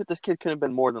 This kid couldn't have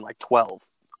been more than like 12,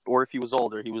 or if he was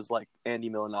older, he was like Andy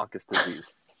Milonakis disease.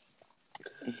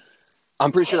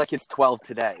 I'm pretty sure that kid's 12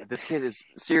 today. This kid is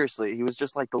seriously. He was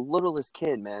just like the littlest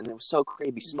kid, man. It was so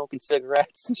crazy, smoking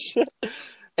cigarettes and shit.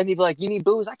 And he'd be like, "You need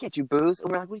booze? I get you booze."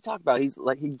 And we're like, "What are you talking about?" He's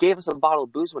like, he gave us a bottle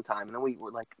of booze one time, and then we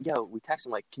were like, "Yo," we texted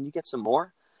him like, "Can you get some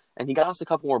more?" And he got us a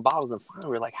couple more bottles, and finally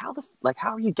we were like,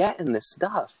 how are you getting this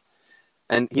stuff?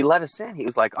 And he let us in. He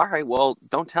was like, "All right, well,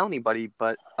 don't tell anybody,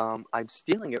 but I'm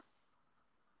stealing it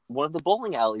from one of the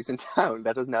bowling alleys in town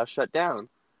that is now shut down."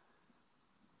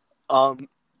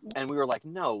 And we were like,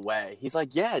 "No way." He's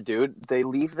like, "Yeah, dude, they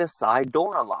leave this side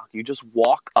door unlocked. You just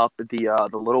walk up the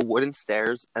little wooden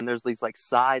stairs, and there's these like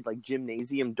side like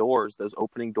gymnasium doors, those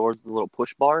opening doors with the little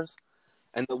push bars,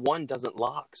 and the one doesn't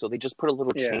lock, so they just put a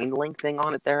little chain link thing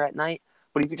on it there at night.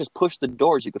 But if you just push the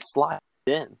doors, you could slide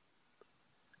in."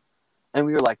 And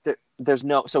we were like, "There's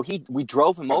no." So we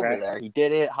drove him over there. He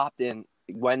did it, hopped in,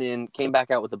 went in, came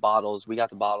back out with the bottles. We got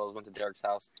the bottles, went to Derek's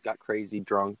house, got crazy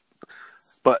drunk.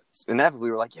 But inevitably,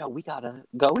 we were like, "Yo, we gotta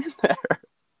go in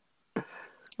there.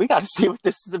 We gotta see what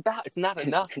this is about. It's not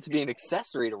enough to be an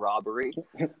accessory to robbery.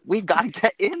 We've got to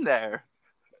get in there."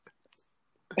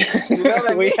 You know what I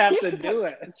mean? We have to do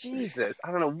it. Jesus,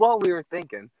 I don't know what we were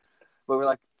thinking, but we're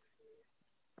like,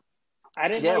 I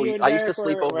didn't know you and I used to Derek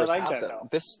sleep over were his like house.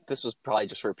 that, This was probably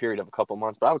just for a period of a couple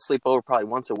months, but I would sleep over probably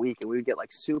once a week, and we would get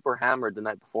like super hammered the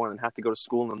night before, and then have to go to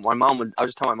school. And I would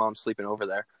just tell my mom sleeping over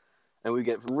there. And we'd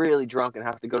get really drunk and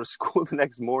have to go to school the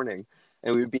next morning.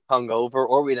 And we'd be hungover,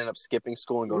 or we'd end up skipping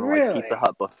school and go to like Pizza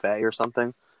Hut buffet or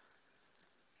something.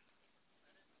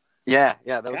 Yeah,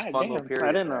 that was a fun little period.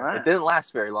 I didn't know that. It didn't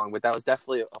last very long, but that was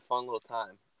definitely a fun little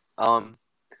time.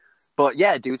 But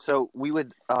yeah, dude, so we were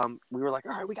like,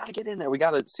 all right, we got to get in there. We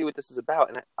got to see what this is about.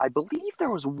 And I believe there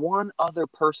was one other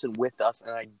person with us,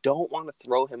 and I don't want to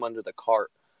throw him under the cart.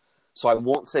 So I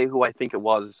won't say who I think it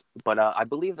was, but I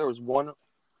believe there was one.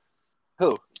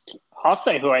 Who? I'll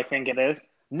say who I think it is.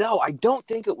 No, I don't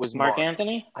think it was Mark.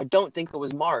 Anthony? I don't think it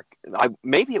was Mark.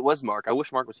 Maybe it was Mark. I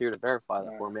wish Mark was here to verify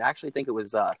that for me. I actually think it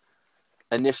was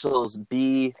initials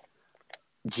B.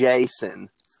 Jason,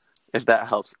 if that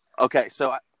helps. Okay,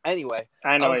 so anyway,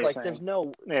 I was like, there's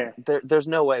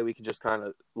no way we could just kind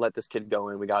of let this kid go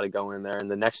in. We got to go in there.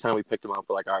 And the next time we picked him up,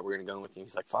 we're like, all right, we're going to go in with you.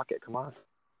 He's like, fuck it, come on.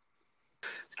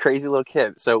 It's a crazy little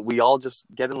kid. So we all just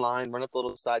get in line, run up the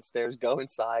little side stairs, go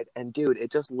inside. And, dude,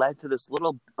 it just led to this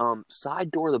little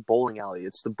side door of the bowling alley.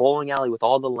 It's the bowling alley with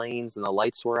all the lanes and the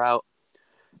lights were out.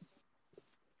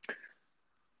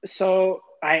 So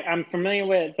I'm familiar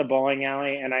with the bowling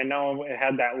alley, and I know it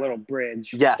had that little bridge.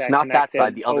 Yes, not that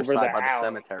side, the other side by the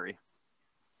cemetery.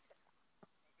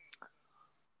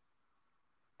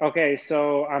 Okay,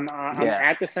 so I'm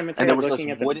at the cemetery, and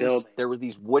looking at the building. There were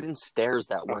these wooden stairs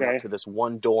that went up to this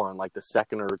one door on like the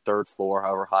second or third floor,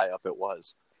 however high up it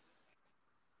was.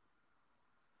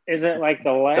 Is it like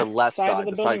the left side,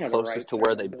 of the side closest to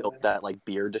where they built that like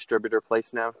beer distributor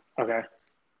place now? Okay.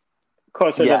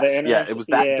 Closer to the yeah, it was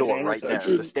that door right there.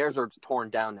 The stairs are torn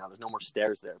down now. There's no more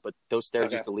stairs there, but those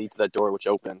stairs used to lead to that door, which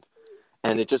opened.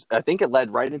 And I think it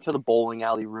led right into the bowling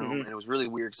alley room, and it was really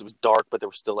weird because it was dark, but there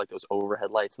were still like those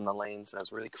overhead lights in the lanes, and it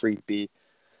was really creepy.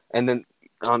 And then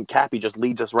Cappy just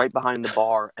leads us right behind the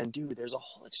bar, and dude,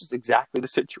 it's just exactly the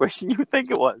situation you would think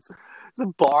it was. It's a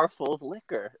bar full of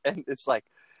liquor, and it's like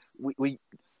we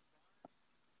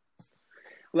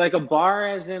like a bar,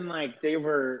 as in like they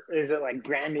were. Is it like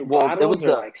brand new bottles,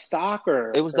 or like stock,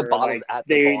 or it was the bottles like at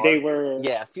the bar. They were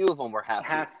a few of them were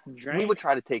half drank. We would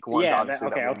try to take ones obviously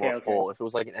that were more full. If it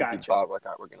was like an empty bottle, like,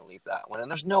 all right, we're gonna leave that one.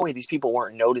 And there's no way these people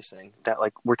weren't noticing that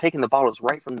like we're taking the bottles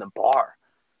right from the bar,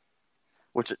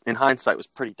 which in hindsight was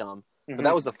pretty dumb. But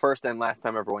that was the first and last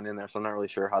time I ever went in there, so I'm not really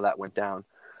sure how that went down.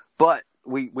 But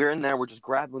we're in there. We're just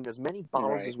grabbing as many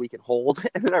bottles as we could hold.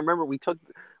 And then I remember we took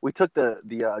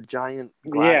the giant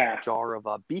glass jar of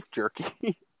beef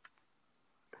jerky,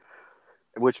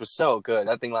 which was so good.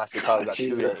 That thing lasted probably about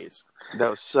 2 days. That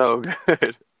was so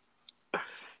good.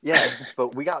 Yeah,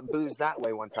 but we got booze that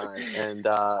way one time, and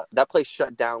that place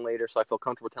shut down later. So I feel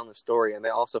comfortable telling the story. And they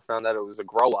also found out it was a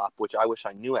grow op, which I wish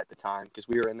I knew at the time because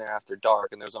we were in there after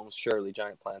dark, and there's almost surely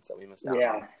giant plants that we missed out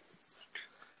on.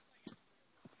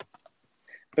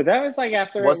 But that was like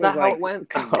after was that how like, it went?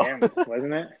 Condemned,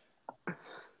 wasn't it?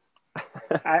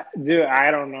 I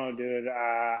don't know, dude.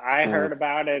 I heard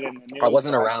about it in the news. I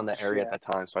wasn't around that area at that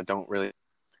time, so I don't really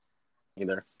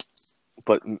either.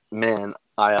 But man,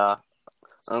 I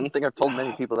don't think I've told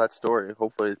many people that story.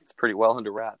 Hopefully, it's pretty well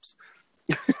under wraps.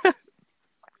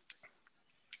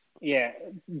 Yeah,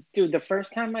 dude, the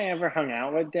first time I ever hung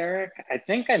out with Derek, I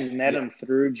think I met Yeah. him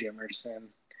through Jimerson,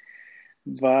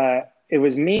 but it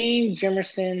was me,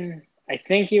 Jimerson. I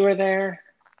think you were there.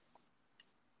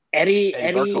 Eddie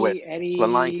Berkowitz,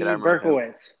 Glen Lion kid, I Eddie remember him.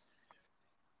 Berkowitz.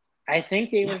 I think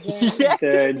he was there. Yeah,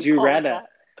 The dude, you call it Juretta. that?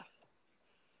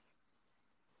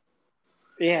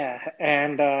 Yeah,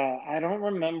 and I don't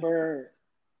remember.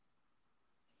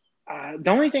 The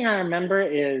only thing I remember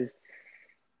is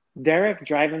Derek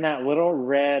driving that little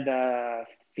red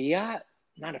Fiat,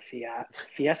 not a Fiat,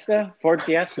 Fiesta, Ford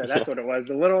Fiesta. Yeah, That's what it was.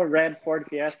 The little red Ford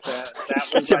Fiesta he's that was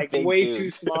such a like big way too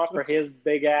dude. small for his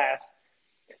big ass.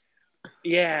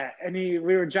 Yeah, and we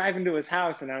were driving to his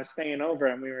house, and I was staying over,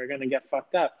 and we were gonna get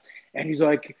fucked up. And he's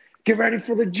like, "Get ready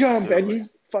for the jump," and Dude,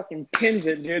 he's fucking pins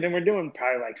it, dude. And we're doing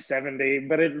probably like 70,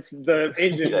 but it's the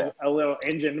engine is yeah. a little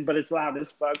engine, but it's loud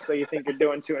as fuck, so you think you're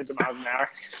doing 200 miles an hour.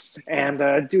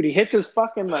 And dude, he hits his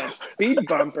fucking like speed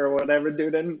bump or whatever,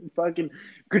 dude, and fucking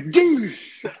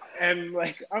gadoosh. And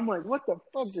like, I'm like, what the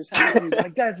fuck just happened? He's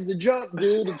like, that's the jump,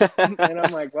 dude. And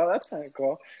I'm like, well, that's kind of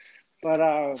cool.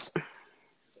 But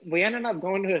we ended up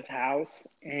going to his house,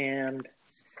 and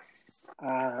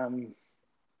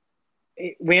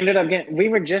we ended up we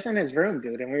were just in his room,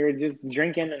 dude, and we were just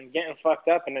drinking and getting fucked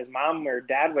up, and his mom or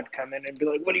dad would come in and be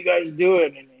like, what are you guys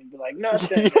doing? And he'd be like,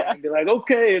 nothing. Yeah. And I'd be like,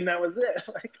 okay, and that was it.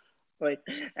 like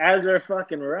as we're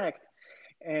fucking wrecked.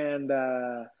 And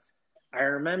I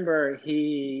remember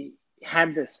he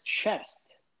had this chest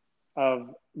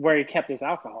of where he kept his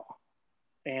alcohol.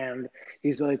 And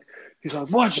he's like,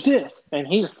 watch this. And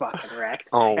he's fucking wrecked.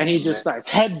 Oh, and he just man. starts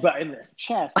headbutting this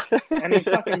chest. And he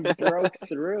fucking broke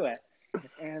through it.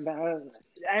 And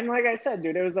like I said,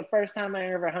 dude, it was the first time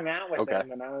I ever hung out with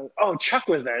him. And Chuck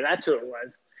was there. That's who it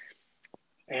was.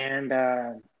 And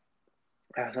I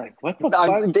was like, what the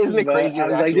fuck? Isn't it crazy? I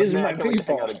was like, these are my I can't wait to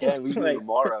hang people. out again. We do it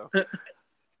tomorrow.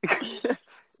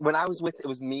 When I was it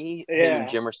was me, him, and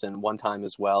Jimerson one time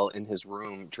as well in his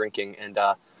room drinking, and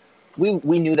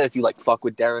we knew that if you like fuck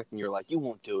with Derek and you're like, you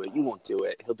won't do it,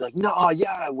 he'll be like, no,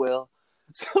 yeah, I will.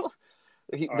 So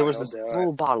there was this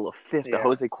full bottle of Fifth, the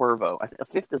Jose Cuervo. A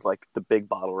Fifth is like the big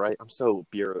bottle, right? I'm so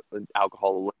beer and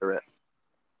alcohol illiterate.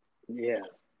 Yeah,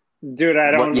 dude,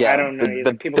 I don't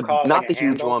know. People call it not like the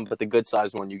huge handle. one, but the good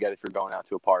sized one you get if you're going out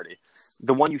to a party.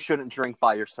 The one you shouldn't drink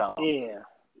by yourself.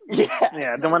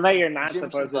 Yeah, the one that you're not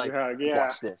Jim's supposed to like, hug. Yeah,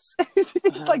 watch this.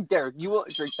 It's like, Derek, you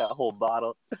won't drink that whole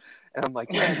bottle. And I'm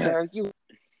like, yeah, Derek,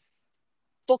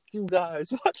 fuck you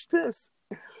guys, watch this.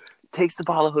 Takes the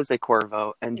bottle of Jose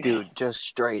Cuervo and, dude, just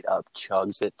straight up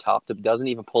chugs it top to, doesn't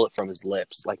even pull it from his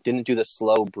lips. Like, didn't do the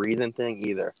slow breathing thing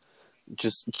either.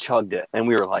 Just chugged it. And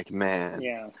we were like, man,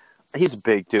 he's a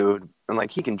big dude. And,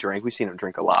 like, he can drink. We've seen him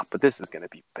drink a lot, but this is going to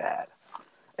be bad.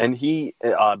 And he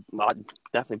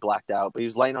definitely blacked out, but he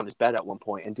was laying on his bed at one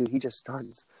point, and, dude, he just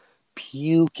starts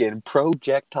puking,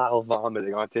 projectile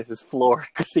vomiting onto his floor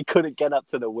because he couldn't get up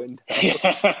to the window.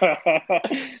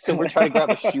 So we're trying to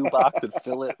grab a shoebox and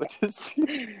fill it with his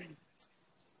puke.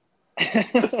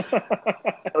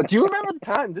 Do you remember the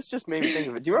time? This just made me think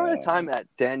of it. Do you remember the time at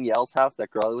Danielle's house, that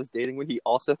girl I was dating, when he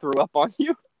also threw up on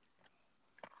you?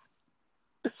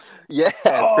 Yeah,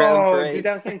 Scranton Parade. Dude,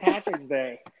 that was St. Patrick's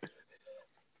Day.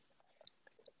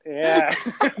 Yeah,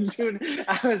 dude,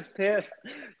 I was pissed,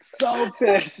 so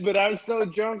pissed, but I was so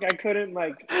drunk I couldn't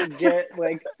get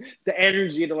the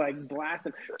energy to blast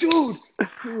it. Dude,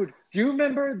 do you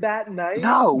remember that night?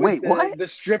 No, wait, what? The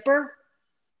stripper?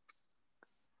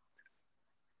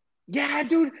 Yeah,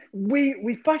 dude,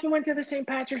 we fucking went to the St.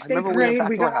 Patrick's Day parade.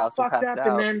 We got fucked up,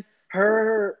 and then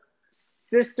her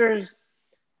sister's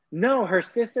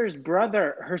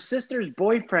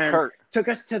boyfriend Kurt took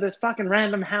us to this fucking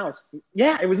random house.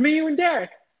 Yeah, it was me, you, and Derek.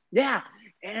 Yeah,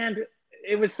 and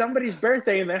it was somebody's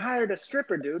birthday, and they hired a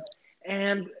stripper, dude.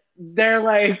 And they're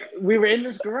like, we were in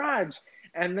this garage,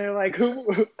 and they're like, who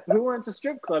wants a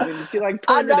strip club? And she pointed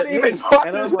I'm not at even me. part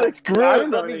And I'm of like, this group. I don't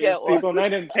know Let me these get people, one. and I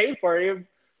didn't pay for you.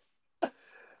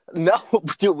 No,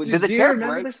 dude, did the Do you chair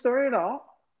remember break? the story at all?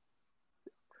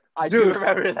 I do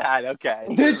remember that. Okay,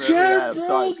 The chair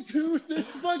broke, dude. This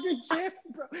fucking chair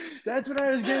broke. That's what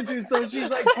I was getting to. So she's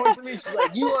like, points at me. She's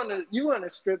like, "You want to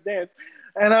strip dance?"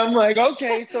 And I'm like,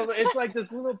 "Okay." So it's like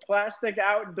this little plastic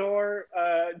outdoor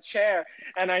chair,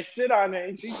 and I sit on it,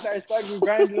 and she starts fucking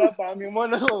grinding up on me, and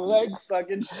one of the legs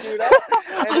fucking shoot up.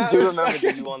 And I do remember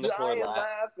that you on the floor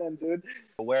laughing, dude.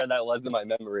 Where that was in my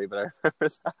memory, but I remember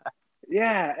that.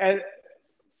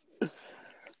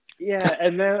 Yeah,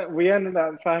 and then we ended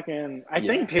up fucking. I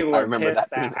think people were pissed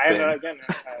that I ended up getting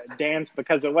a dance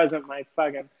because it wasn't my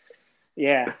fucking.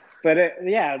 Yeah, But at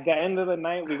the end of the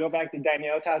night, we go back to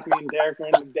Danielle's house. Me and Derek are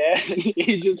in the bed.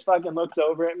 He just fucking looks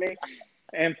over at me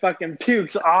and fucking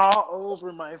pukes all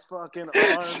over my fucking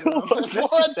arm. So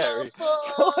unnecessary.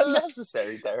 So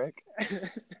unnecessary, Derek.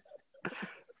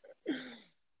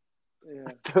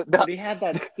 Yeah. But he had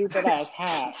that stupid ass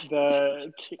hat,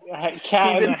 the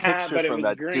cat in the hat, but it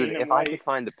was green. Dude, and if white. I could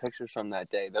find the pictures from that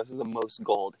day, those are the most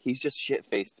gold. He's just shit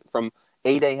faced from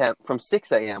 8 a.m. from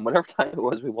 6 a.m. whatever time it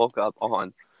was we woke up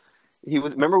on. He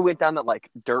was. Remember we went down that like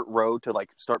dirt road to like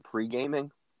start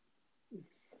pre-gaming.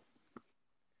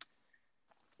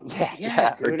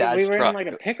 Yeah. Her Dude, dad's we were truck. in like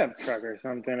a pickup truck or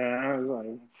something, and I was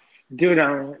like, dude,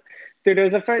 it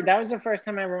was that was the first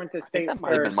time I ever went to state. That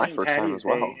might have been my first time as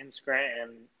well. In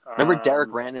Scranton. Remember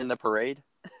Derek ran in the parade?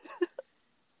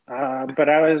 But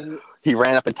I was. He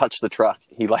ran up and touched the truck.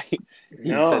 He said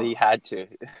he had to.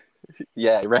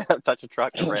 Yeah, he ran up, touched the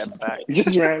truck, and ran back.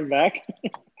 Just ran back.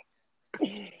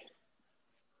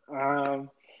 But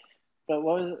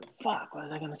what was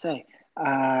I gonna say?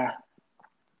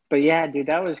 But yeah, dude,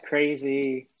 that was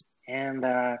crazy. And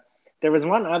there was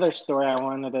one other story I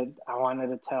wanted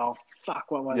to tell.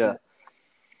 Fuck, what was it?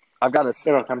 I've got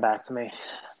It'll come back to me.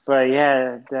 But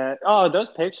yeah, those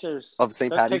pictures of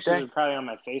St. Patty's Day are probably on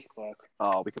my Facebook.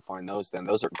 Oh, we could find those then.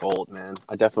 Those are gold, man.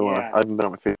 I definitely want to. I haven't been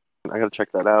on my Facebook. I got to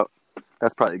check that out.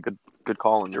 That's probably a good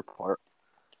call on your part.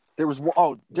 We're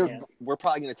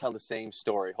probably going to tell the same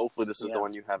story. Hopefully this is the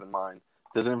one you have in mind.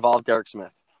 Does it involve Derek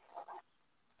Smith?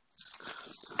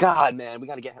 God, man, we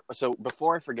got to get. So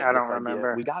before I forget, I don't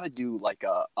remember. We got to do like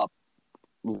a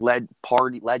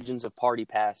Legends of Party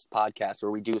Past podcast where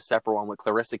we do a separate one with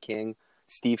Clarissa King,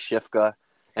 Steve Shifka,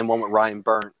 and one with Ryan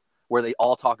Burnt, where they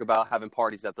all talk about having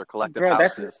parties at their collective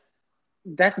houses.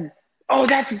 That's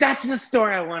the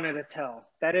story I wanted to tell.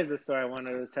 That is the story I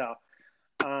wanted to tell.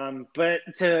 But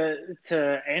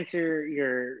to answer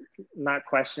your not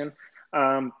question.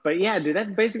 But yeah, dude,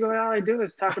 that's basically all I do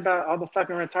is talk about all the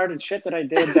fucking retarded shit that I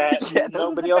did that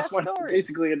nobody else wants to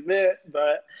basically admit.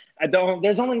 But I don't.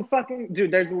 There's only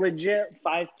there's legit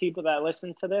 5 people that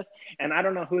listen to this, and I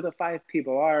don't know who the 5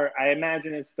 people are. I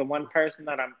imagine it's the one person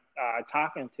that I'm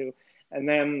talking to, and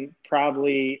then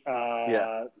probably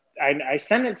I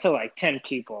send it to like 10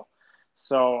 people.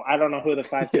 So I don't know who the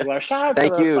 5 people are. Shout out to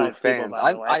those 5 fans. people,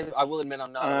 by the way. I will admit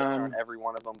I'm not a listener on every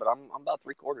one of them, but I'm about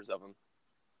 3/4 of them.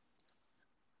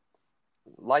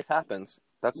 Life happens.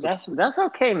 That's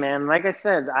okay, man. Like I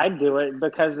said, I do it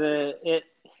because it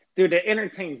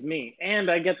entertains me, and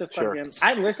I get the fucking.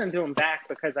 I listen to them back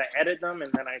because I edit them,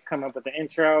 and then I come up with the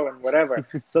intro and whatever.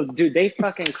 So, dude, they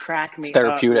fucking crack me. It's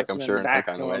therapeutic, up I'm sure, in some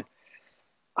kind of way.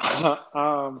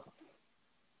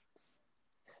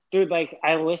 Dude, like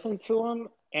I listen to them,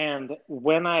 and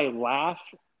when I laugh.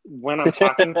 When I'm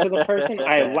talking to the person,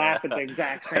 I laugh at the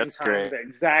exact same time, the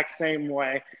exact same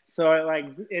way. So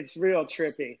it's real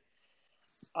trippy.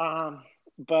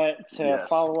 But to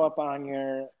follow up on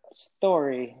your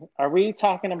story, are we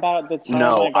talking about the time?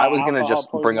 No, I was going to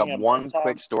just bring up one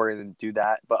quick story and do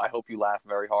that, but I hope you laugh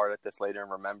very hard at this later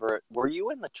and remember it. Were you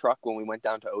in the truck when we went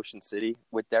down to Ocean City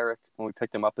with Derek when we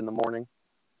picked him up in the morning?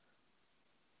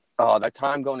 Oh, that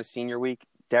time going to senior week,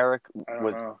 Derek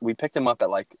we picked him up at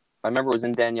I remember it was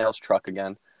in Danielle's truck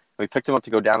again. We picked him up to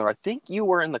go down there. I think you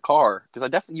were in the car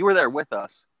because you were there with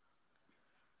us.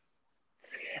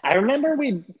 I remember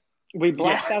we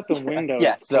blacked out the window.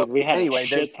 Yeah. So we had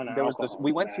there was this.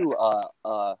 We went to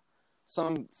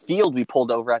some field we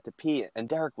pulled over at to pee, and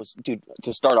Derek was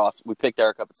to start off. We picked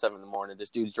Derek up at 7 a.m.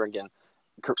 This dude's drinking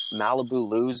Malibu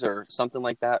Lose or something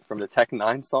like that from the Tech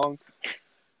 9 song.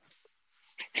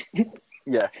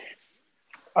 Yeah.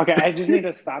 Okay, I just need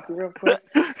to stop you real quick.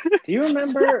 Do you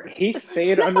remember he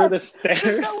stayed under the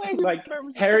stairs like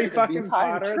Harry fucking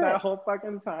Potter that whole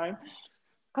fucking time?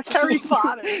 Like Harry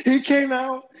Potter.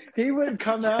 He would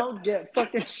come out, get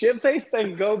fucking shit-faced,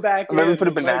 and go back in. Remember put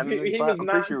a banana in his butt? Was I'm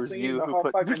not pretty sure it was you the who whole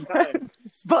put fucking time.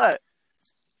 But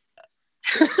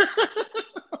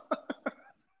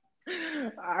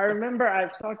I remember I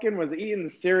fucking was eating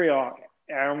cereal.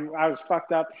 I was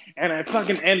fucked up, and I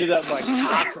fucking ended up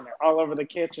tossing it all over the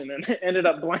kitchen, and ended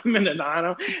up blaming it on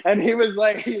him. And he was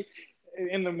like,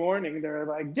 in the morning, they were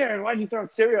like, "Darren, why'd you throw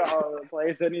cereal all over the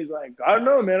place?" And he's like, "I don't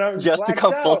know, man. I was just to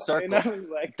come out." full circle. And I was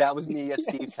like, that was me at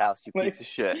Steve's house, you piece of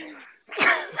shit.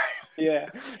 Yeah.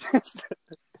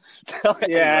 Anyway,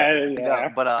 yeah. No,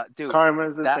 but dude,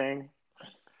 karma's a thing.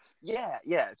 Yeah.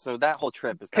 So that whole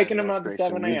trip is picking him up at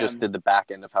 7 a.m. You just did the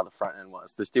back end of how the front end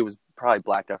was. This dude was probably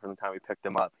blacked out from the time we picked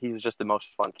him up. He was just the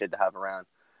most fun kid to have around.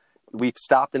 We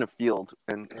stopped in a field,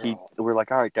 and we were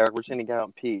like, "All right, Derek, we're just gonna get out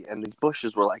and pee." And these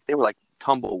bushes were like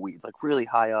tumbleweeds, really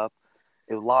high up.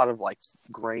 a lot of like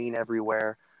grain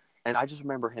everywhere. And I just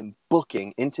remember him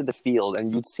booking into the field,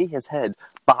 and you'd see his head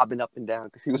bobbing up and down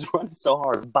because he was running so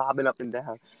hard, bobbing up and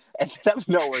down. And then out of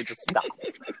nowhere, it just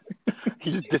stops.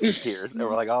 He just disappears. And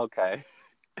we're like, oh, okay.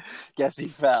 Guess he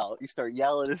fell. You start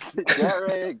yelling,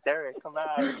 Derek, come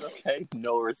out. Okay,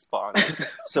 no response.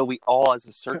 So we all, as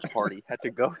a search party, had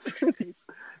to go through these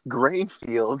grain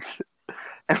fields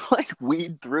and like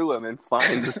weed through him and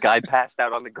find this guy passed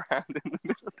out on the ground in the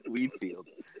middle of the weed field.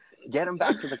 Get him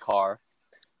back to the car.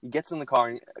 He gets in the car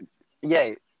and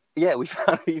we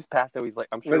found he's passed out. He's like,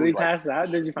 I'm sure was he like, passed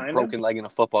out? Did you find broken him? leg in a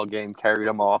football game, carried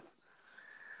him off.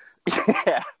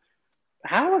 Yeah.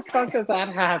 How the fuck does that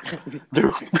happen?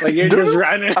 Dude, like you're just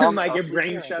running and like your I'll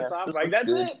brain see, shuts off. This Like looks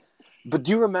that's good. it. But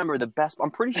do you remember the best?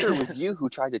 I'm pretty sure it was you who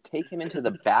tried to take him into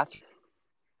the bathroom.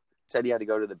 Said he had to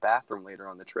go to the bathroom later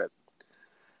on the trip.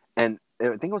 And I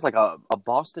think it was like a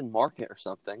Boston Market or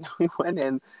something. We went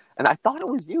in, and I thought it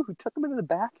was you who took him into the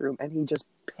bathroom, and he just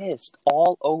pissed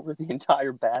all over the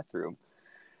entire bathroom.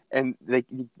 And they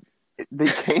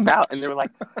came out, and they were like,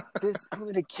 I'm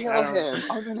going to kill him.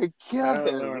 I'm going to kill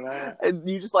him. And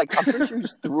you just like, I'm pretty sure you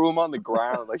just threw him on the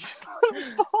ground. Like, you just let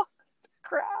him fall on the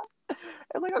ground.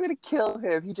 And like, I'm going to kill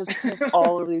him. He just pissed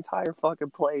all over the entire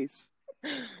fucking place.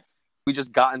 We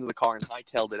just got into the car and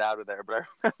hightailed it out of there. But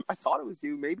I thought it was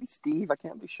you, maybe Steve. I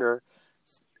can't be sure.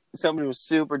 Somebody was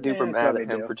super duper mad at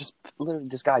him for just literally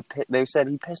this guy. They said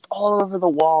he pissed all over the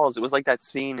walls. It was like that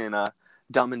scene in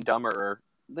Dumb and Dumber.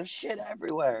 There's shit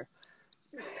everywhere.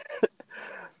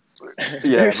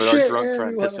 Yeah, but our drunk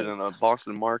friend pissed it in a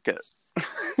Boston Market.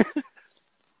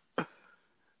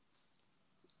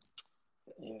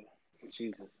 Yeah,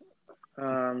 Jesus.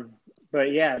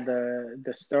 But yeah,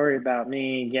 the story about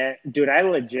me, dude, I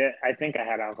think I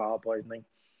had alcohol poisoning.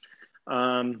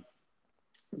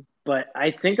 But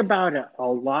I think about it a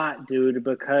lot, dude,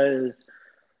 because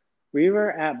we were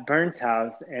at Burnt's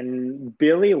house and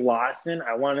Billy Lawson,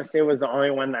 I want to say, was the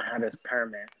only one that had his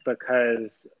permit because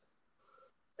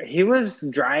he was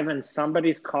driving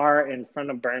somebody's car in front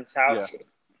of Burnt's house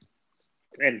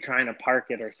and trying to park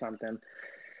it or something.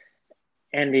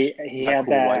 And he had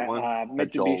cool that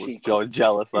Mitsubishi. Joel was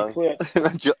jealous of.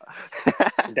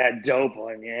 That dope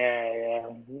one,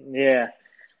 yeah.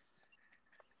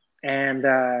 And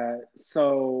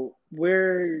so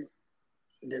we're,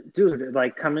 dude,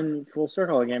 like coming full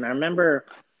circle again. I remember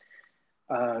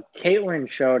Caitlin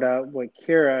showed up with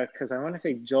Kira because I want to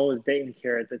say Joel was dating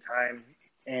Kira at the time,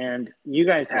 and you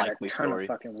guys had a ton of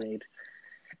fucking weed.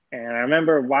 And I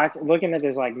remember looking at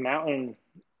this like mountain.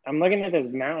 I'm looking at this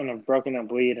mountain of broken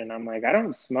up weed, and I'm like, I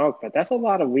don't smoke, but that's a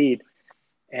lot of weed.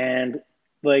 And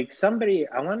like somebody,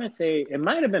 I want to say it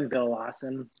might have been Bill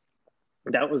Lawson,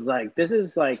 that was like, this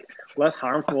is like less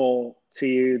harmful to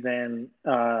you than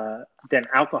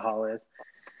alcohol is.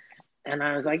 And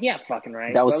I was like, yeah, fucking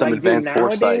right. That was some advanced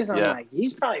foresight. I'm like,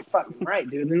 he's probably fucking right,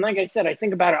 dude. And like I said, I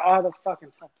think about it all the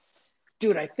fucking time.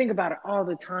 Dude, I think about it all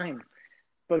the time.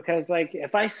 Because, like,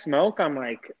 if I smoke, I'm,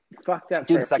 like, fucked up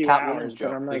for a few hours.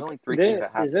 But I'm like, there's only three things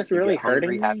that happen. Is this really hurting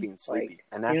me? Happy, and sleepy. Like,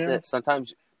 and that's it.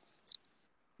 Sometimes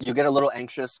you get a little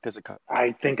anxious because it comes.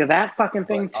 I think of that fucking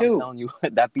thing, too. I'm telling you,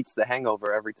 that beats the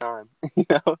hangover every time. You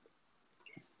know?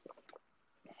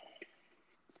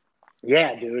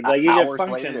 Yeah, dude. Like, you get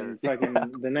function fucking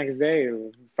the next day or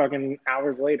fucking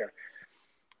hours later.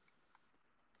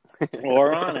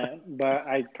 Or on it. But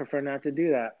I prefer not to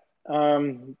do that.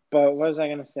 But what was I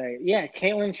gonna say? Yeah,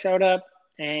 Caitlin showed up,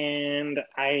 and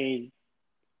I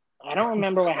don't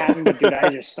remember what happened, but dude, I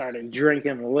just started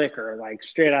drinking liquor like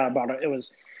straight out of the bottle. It was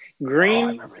green.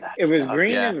 I remember that. It was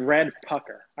green and red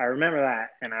pucker. I remember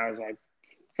that, and I was like,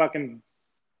 fucking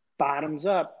bottoms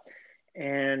up.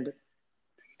 And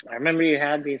I remember you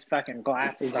had these fucking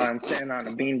glasses on, sitting on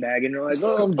a beanbag, and you're like,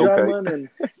 "Oh, I'm juggling,"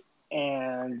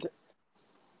 and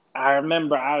I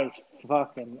remember I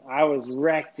was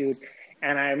wrecked, dude.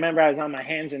 And I remember I was on my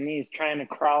hands and knees trying to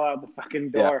crawl out the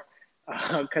fucking door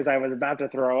because I was about to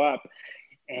throw up.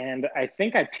 And I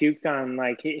think I puked on,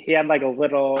 like, he had like a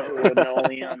little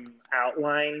linoleum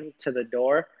outline to the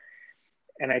door.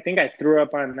 And I think I threw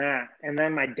up on that. And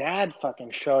then my dad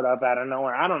fucking showed up out of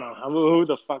nowhere. I don't know who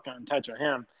the fuck got in touch with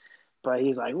him. But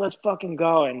he's like, let's fucking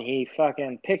go. And he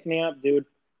fucking picked me up, dude.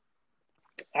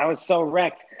 I was so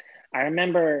wrecked. I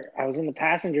remember I was in the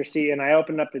passenger seat and I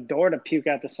opened up the door to puke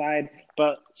out the side,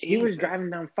 but he was driving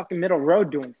down fucking middle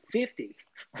road doing 50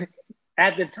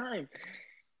 at the time.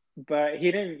 But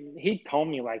he told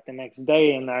me like the next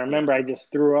day, and I remember I just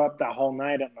threw up the whole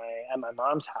night at my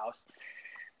mom's house.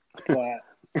 But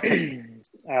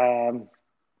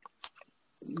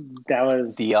that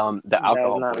was the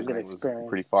alcohol not poisoning a good experience. was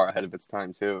pretty far ahead of its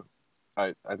time too.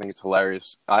 I think it's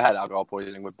hilarious. I had alcohol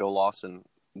poisoning with Bill Lawson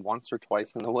once or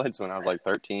twice in the woods when I was like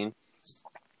 13.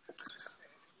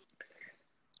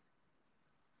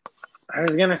 I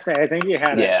was gonna say, I think you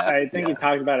had it. I think you Yeah.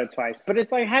 talked about it twice, but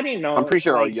it's like, how do you know? I'm pretty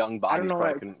sure our Like, young I don't bodies know probably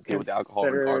what couldn't deal with alcohol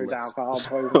considered regardless. alcohol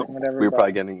poisoning, whatever. We were but,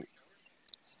 probably getting.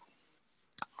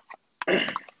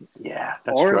 Yeah,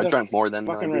 that's or true. I the drank more than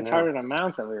I fucking do now. retarded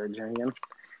amounts that we were drinking.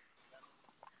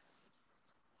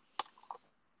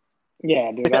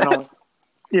 Yeah, dude. I don't.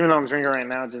 Even though I'm drinking right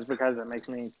now, just because it makes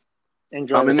me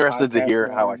enjoy. I'm this interested to podcast hear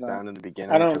more, how I but sound in the I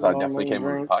beginning don't because I definitely normally came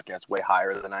on the drink. podcast way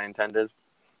higher than I intended.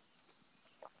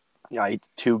 Yeah, I ate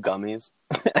 2 gummies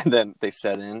and then they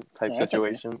set in type Yeah, that's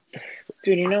okay. situation.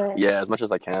 Dude, you know, Yeah, as much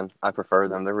as I can. I prefer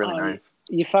them. They're really nice.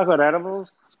 you fuck with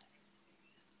edibles?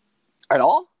 At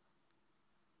all?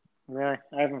 Yeah,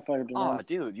 I haven't fucked with Oh, them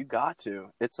dude, you got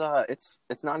to. It's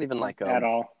not even like at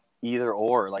all. either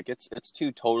or. Like it's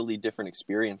 2 totally different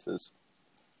experiences.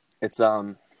 It's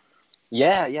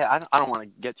yeah. I don't want to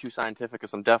get too scientific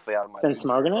because I'm definitely out of my Been league.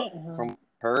 smoking it? From what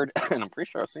I heard, and I'm pretty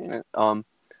sure I've seen it.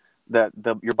 That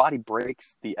your body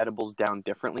breaks the edibles down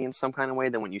differently in some kind of way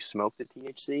than when you smoke the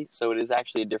THC. So it is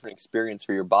actually a different experience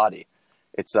for your body.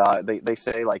 It's they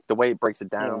say like the way it breaks it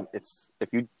down. Yeah. It's if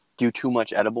you do too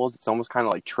much edibles, it's almost kind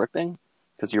of like tripping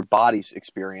because your body's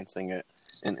experiencing it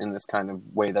in this kind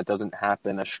of way that doesn't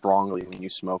happen as strongly when you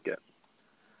smoke it.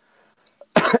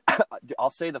 I'll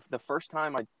say the first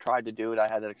time I tried to do it, I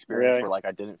had that experience where like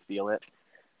I didn't feel it.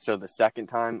 So the second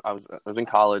time I was in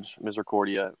college,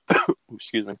 Misericordia,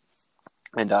 excuse me,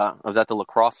 and I was at the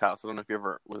lacrosse house. I don't know if you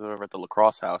ever was ever at the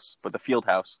lacrosse house, but the field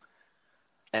house,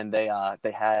 and they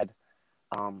had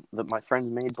my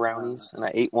friends made brownies, and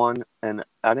I ate one, and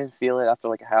I didn't feel it after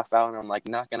like a half hour, and I'm like,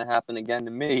 not gonna happen again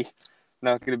to me,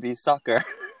 not gonna be a sucker.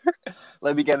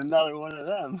 Let me get another one of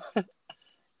them.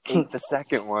 Ate the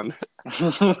second one.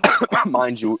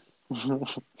 Mind you.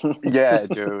 Yeah,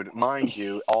 dude. Mind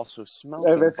you, also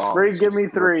smoking. If it's free, give me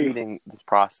 3. Repeating this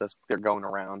process, they're going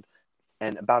around.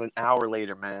 And about an hour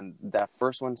later, man, that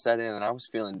first one set in, and I was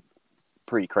feeling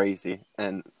pretty crazy.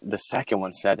 And the second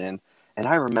one set in. And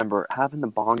I remember having the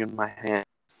bong in my hand.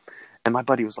 And my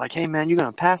buddy was like, hey, man, you going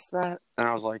to pass that? And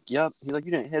I was like, yep. He's like,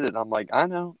 you didn't hit it. I'm like, I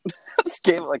know. I just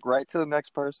gave it like right to the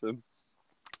next person.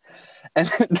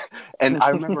 And I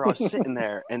remember I was sitting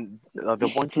there, and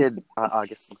the one kid, I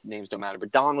guess names don't matter,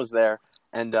 but Don was there,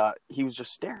 and he was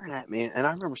just staring at me, and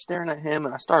I remember staring at him,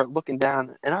 and I started looking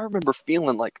down, and I remember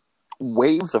feeling like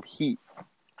waves of heat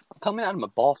coming out of my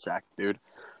ball sack, dude,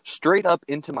 straight up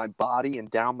into my body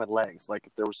and down my legs, like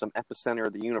if there was some epicenter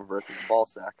of the universe in the ball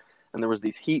sack, and there was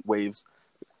these heat waves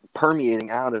permeating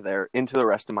out of there into the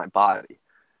rest of my body.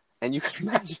 And you can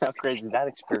imagine how crazy that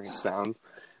experience sounds.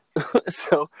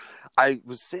 So I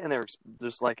was sitting there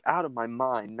just like out of my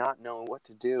mind, not knowing what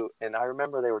to do. And I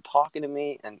remember they were talking to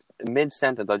me, and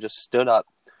mid-sentence, I just stood up,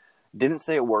 didn't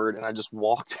say a word, and I just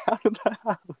walked out of the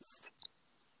house.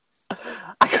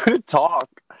 I couldn't talk.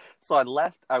 So I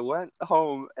left. I went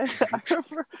home. And I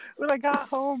remember when I got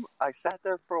home, I sat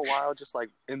there for a while, just like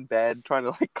in bed, trying to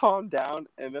like calm down.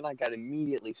 And then I got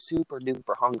immediately super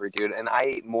duper hungry, dude. And I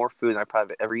ate more food than I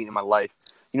probably ever eaten in my life.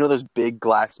 You know those big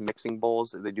glass mixing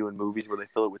bowls that they do in movies where they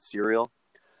fill it with cereal?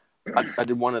 I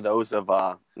did one of those of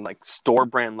like store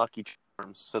brand Lucky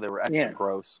Charms, so they were extra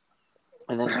gross.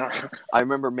 And then I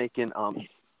remember making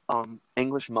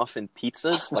English muffin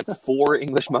pizzas, like 4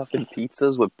 English muffin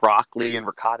pizzas with broccoli and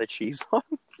ricotta cheese on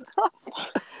stuff.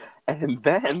 And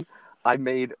then I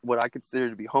made what I consider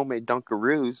to be homemade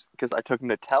Dunkaroos because I took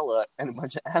Nutella and a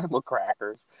bunch of animal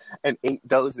crackers and ate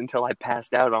those until I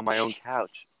passed out on my own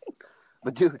couch.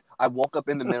 But dude, I woke up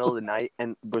in the middle of the night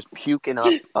and was puking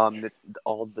up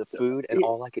all the food, and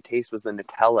all I could taste was the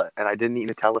Nutella, and I didn't eat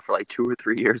Nutella for like 2 or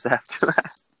 3 years after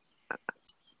that.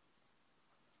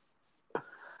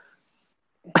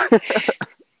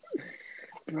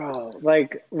 Bro,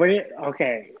 like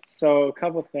okay, so a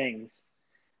couple things.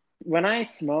 When I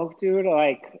smoke, dude,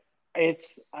 like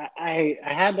I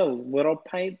had a little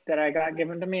pipe that I got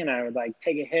given to me, and I would like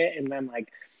take a hit, and then like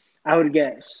I would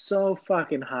get so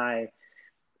fucking high.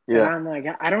 Yeah. And I'm like,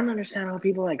 I don't understand how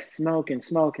people like smoke and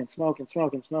smoke and smoke and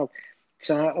smoke and smoke.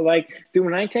 So like, dude,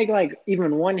 when I take like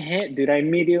even one hit, dude, I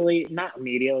not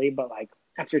immediately, but like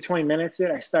after 20 minutes,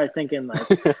 dude, I start thinking like,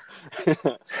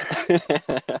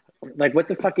 like what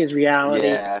the fuck is reality?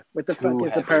 Yeah, what the fuck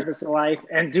is the purpose of life?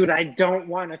 And dude, I don't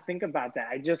want to think about that.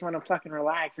 I just want to fucking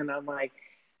relax. And I'm like,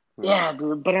 yeah,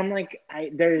 dude. But I'm like,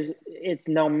 it's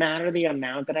no matter the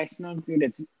amount that I smoke, dude,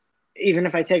 it's even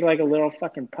if I take like a little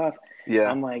fucking puff,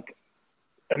 I'm like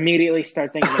immediately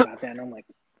start thinking about that. And I'm like,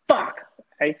 fuck,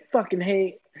 I fucking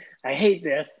hate I hate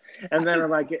this. And then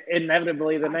like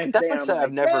inevitably the I can next day definitely I'm say like,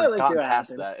 I've never let's see gotten what past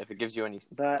happens. that. If it gives you any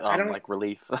But I don't. like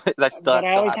relief, that But still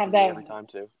I always happens have to me that. every time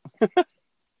too.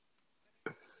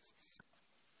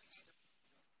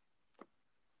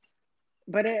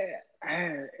 But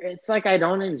it's like I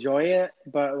don't enjoy it.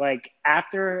 But like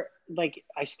after, like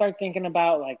I start thinking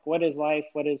about like what is life,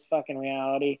 what is fucking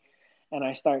reality, and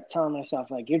I start telling myself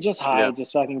like you're just high, Yeah.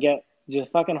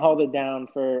 just fucking hold it down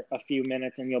for a few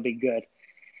minutes and you'll be good.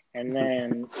 And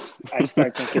then I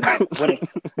start thinking like,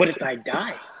 what if I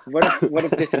die? What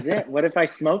if this is it? What if I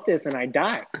smoke this and I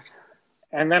die?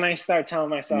 And then I start telling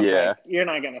myself Yeah. like, you're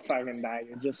not gonna fucking die.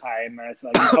 You're just high, and that's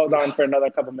like, just hold on for another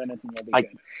couple minutes and you'll be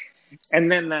good. And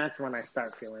then that's when I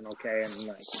start feeling okay and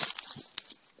like.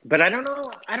 But I don't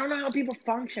know how people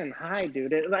function high,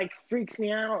 dude. It like freaks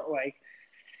me out. Like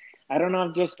I don't know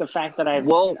if just the fact that I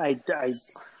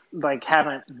like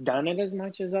haven't done it as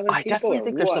much as other people. I definitely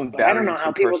think there's some but I don't know variance how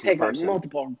from people person to take like person.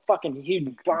 multiple fucking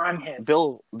huge bong hits.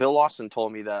 Bill Lawson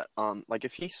told me that like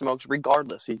if he smokes,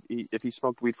 regardless, if he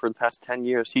smoked weed for the past 10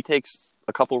 years, he takes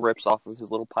a couple rips off of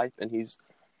his little pipe and he's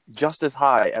just as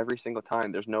high every single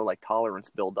time. There's no like tolerance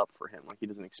build up for him. Like he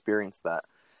doesn't experience that.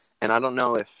 And I don't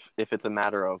know if it's a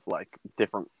matter of like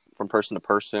different from person to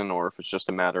person, or if it's just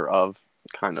a matter of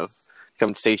kind of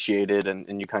becoming satiated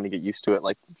and you kind of get used to it.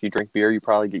 Like if you drink beer, you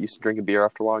probably get used to drinking beer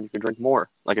after a while and you can drink more,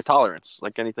 like a tolerance,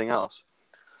 like anything else.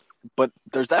 But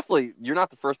there's definitely, you're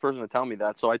not the first person to tell me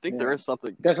that. So I think there is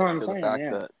something That's what I'm to saying, the fact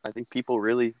that I think people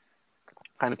really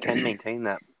kind of can maintain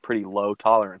that pretty low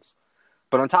tolerance.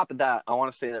 But on top of that, I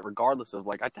want to say that regardless of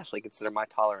like, I definitely consider my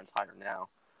tolerance higher now.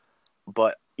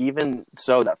 But even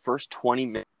so, that first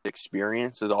 20-minute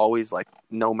experience is always like,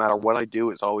 no matter what I do,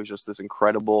 it's always just this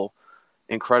incredible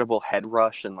head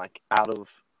rush and like out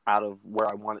of where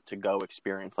I want it to go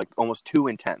experience, like almost too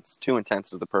intense. Too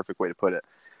intense is the perfect way to put it.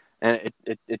 And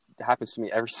it happens to me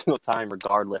every single time,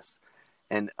 regardless.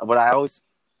 And what I always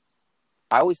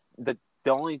the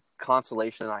only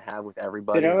consolation I have with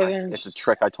everybody, it's a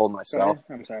trick I told myself,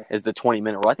 I'm sorry, is the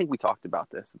 20-minute rule. I think we talked about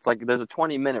this. It's like there's a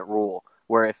 20-minute rule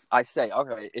where if I say,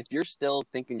 okay, if you're still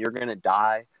thinking you're gonna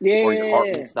die, or your heart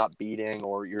won't stop beating,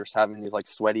 or you're just having these like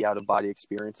sweaty out of body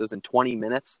experiences in 20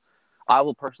 minutes, I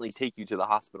will personally take you to the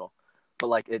hospital. But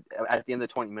like at the end of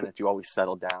 20 minutes, you always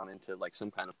settle down into like some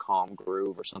kind of calm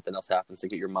groove, or something else happens to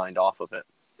get your mind off of it.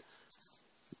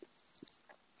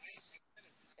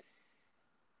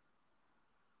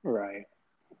 Right.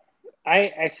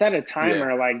 I set a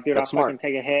timer, like, dude, I'll fucking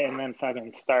take a hit and then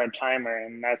fucking start a timer,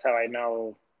 and that's how I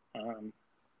know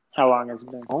how long it's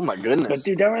been. Oh my goodness. But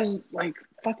dude, that was like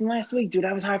fucking last week, dude.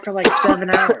 I was high for like 7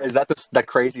 hours. Is that that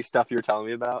crazy stuff you're telling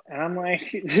me about? And I'm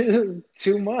like, this is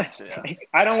too much. Yeah. Like,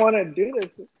 I don't want to do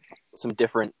this. Some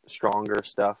different, stronger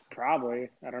stuff. Probably.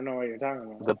 I don't know what you're talking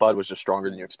about. The bud was just stronger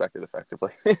than you expected,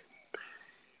 effectively.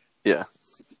 Yeah.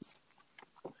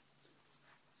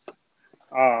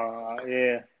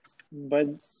 Yeah. But,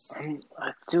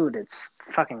 dude, it's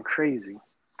fucking crazy.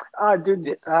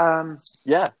 Dude,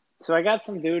 yeah. So I got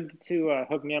some dude to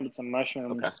hook me up with some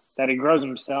mushrooms that he grows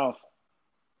himself.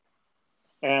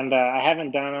 And I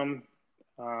haven't done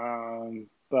them,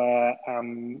 but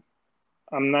I'm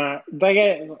not like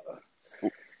it.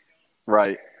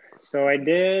 Right. So I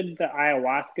did the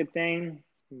ayahuasca thing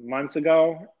months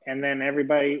ago, and then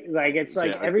everybody like it's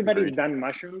like everybody's done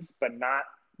mushrooms, but not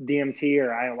DMT or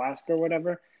ayahuasca or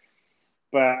whatever.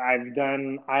 But I've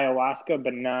done ayahuasca,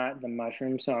 but not the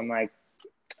mushrooms. So I'm like,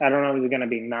 I don't know if it's going to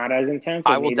be not as intense.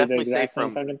 Or I will maybe definitely the say exact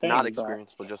from same thing, not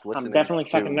experience, but just listening I'm definitely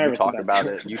to fucking nervous you talk about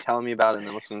it, you telling me about it, and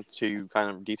then listening to you kind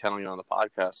of detailing it on the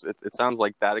podcast. It sounds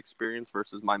like that experience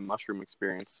versus my mushroom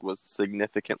experience was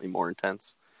significantly more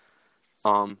intense.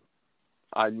 The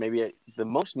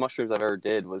most mushrooms I've ever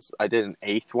did was I did an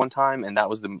eighth one time, and that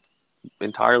was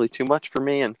entirely too much for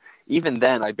me. And even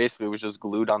then, I basically was just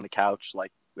glued on the couch,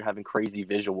 like having crazy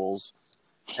visuals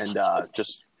and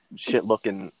just shit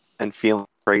looking and feeling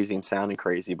crazy and sounding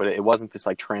crazy. But it wasn't this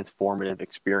like transformative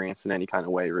experience in any kind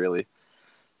of way, really.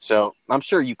 So I'm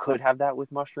sure you could have that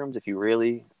with mushrooms if you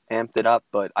really amped it up.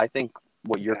 But I think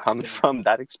what you're coming from,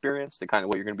 that experience, the kind of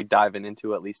what you're going to be diving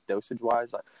into, at least dosage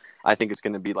wise, I think it's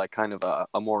going to be like kind of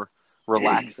a more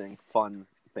relaxing, fun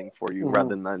thing for you rather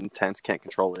than an intense, can't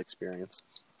control it experience.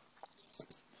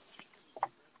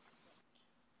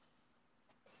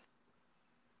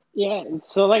 Yeah,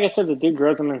 so like I said, the dude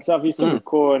grows them himself. He's super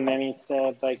cool, and then he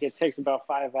said like it takes about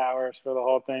 5 hours for the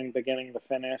whole thing, beginning to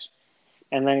finish.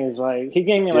 And then he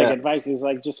gave me like advice. He's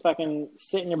like, just fucking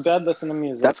sit in your bed, listen to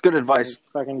music. That's good advice.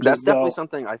 Like, fucking that's definitely go.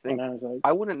 something I think. And I was like,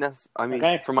 I wouldn't necessarily. I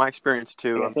mean, from my experience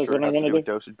too, I'm sure it has to do with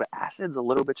dosage. But acid's a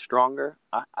little bit stronger.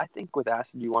 I think with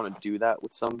acid, you want to do that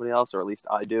with somebody else, or at least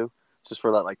I do, just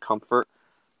for that like comfort.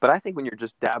 But I think when you're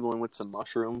just dabbling with some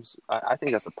mushrooms, I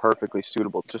think that's a perfectly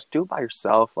suitable. Just do it by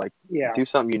yourself. Like, do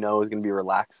something you know is going to be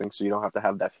relaxing, so you don't have to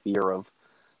have that fear of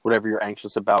whatever you're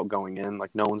anxious about going in.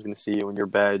 Like, no one's going to see you in your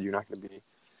bed. You're not going to be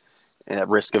at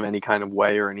risk of any kind of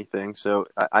way or anything. So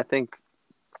I think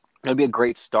it'd be a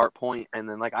great start point. And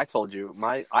then, like I told you,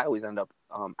 I always end up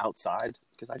outside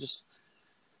because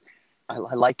I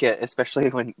like it, especially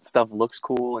when stuff looks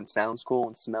cool and sounds cool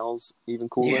and smells even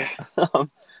cooler. Yeah.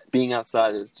 Being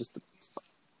outside is just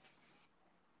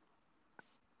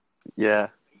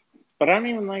But I don't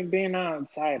even like being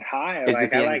outside high. Is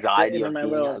it the anxiety of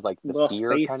being like the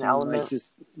fear kind of element? Like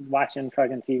just watching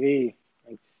fucking TV,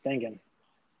 like just thinking.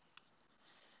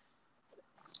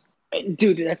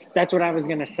 Dude, that's what I was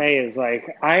gonna say. Is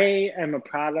like I am a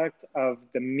product of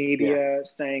the media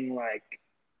saying like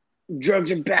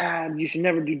drugs are bad, you should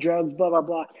never do drugs, blah blah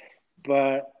blah.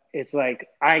 But it's like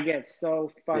I get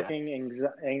so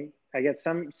fucking I get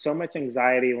so much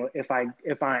anxiety if I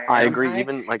I agree. High,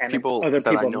 even like other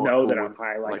people know that I'm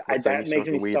high. Like that makes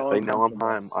me weed, so they know I'm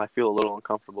high. I feel a little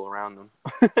uncomfortable around them.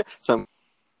 So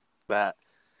that.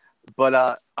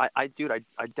 But I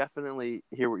definitely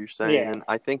hear what you're saying, and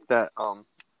I think that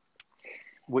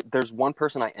there's one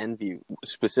person I envy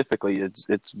specifically.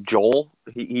 It's Joel.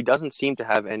 He doesn't seem to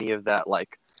have any of that.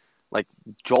 Like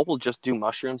Joel will just do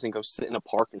mushrooms and go sit in a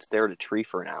park and stare at a tree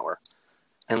for an hour,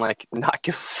 and like not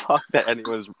give a fuck that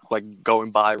anyone's like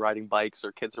going by riding bikes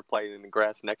or kids are playing in the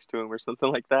grass next to him or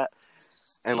something like that,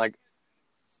 and like.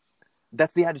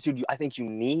 That's the attitude I think you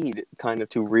need kind of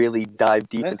to really dive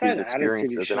deep into these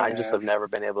experiences. And I just have never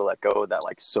been able to let go of that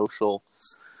like social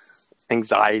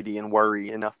anxiety and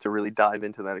worry enough to really dive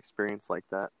into that experience like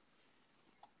that.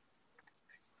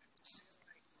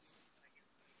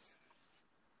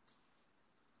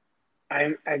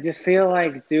 I just feel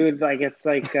like, dude, like it's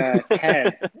like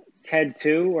Ted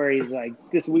 2, where he's like,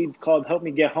 this weed's called Help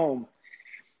Me Get Home.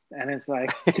 And it's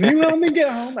like, can you help me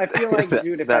get home? I feel like,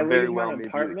 dude, if I leave my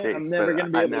apartment, I'm never going to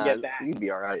be able to get back. You'd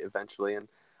be all right eventually. And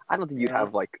I don't think you'd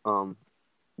have like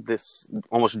this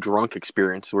almost drunk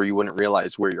experience where you wouldn't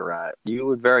realize where you're at. You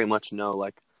would very much know,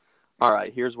 like, all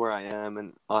right, here's where I am,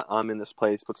 and I'm in this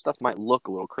place, but stuff might look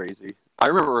a little crazy. I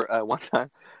remember one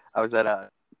time I was at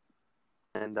I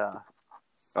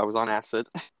was on acid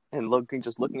and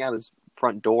looking out his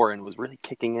front door and was really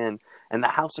kicking in, and the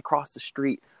house across the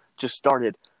street just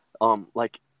started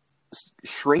like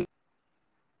shrinking,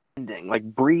 like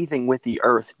breathing with the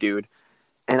earth, dude.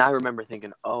 And I remember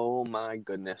thinking, oh my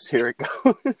goodness, here it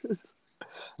goes.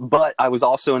 But I was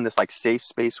also in this like safe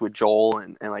space with Joel,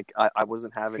 and like I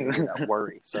wasn't having any of that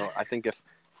worry. So I think if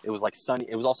it was like sunny,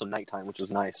 it was also nighttime, which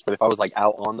was nice. But if I was like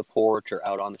out on the porch or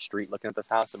out on the street looking at this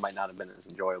house, it might not have been as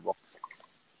enjoyable.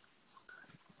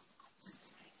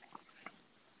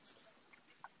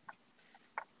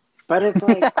 But it's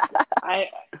like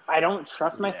I don't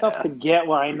trust myself to get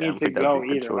where I need to go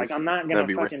either. Choice. Like I'm not gonna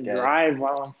fucking risky. Drive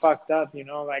while I'm fucked up, you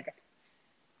know? Like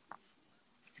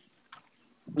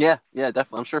yeah,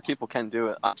 definitely. I'm sure people can do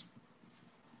it. I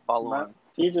follow on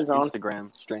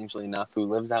Instagram, strangely enough, who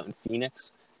lives out in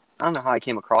Phoenix. I don't know how I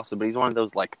came across it, but he's one of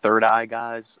those like third eye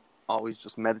guys, always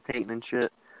just meditating and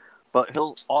shit. But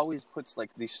he'll always puts like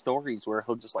these stories where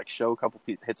he'll just like show a couple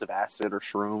hits of acid or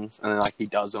shrooms, and then like he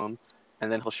does them.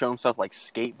 And then he'll show himself like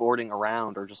skateboarding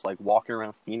around or just like walking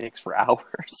around Phoenix for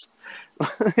hours.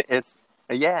 And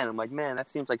I'm like, man, that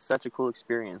seems like such a cool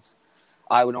experience.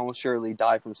 I would almost surely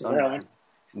die from sunburn,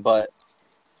 but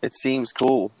it seems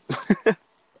cool.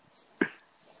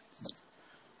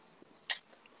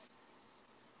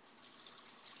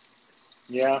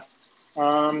 Yeah.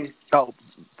 Oh,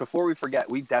 before we forget,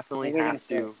 we definitely have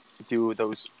to do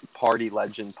those Party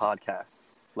Legend podcasts,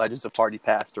 Legends of Party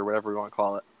Past, or whatever we want to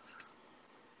call it.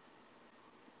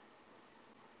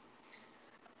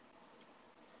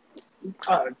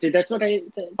 Dude, that's what I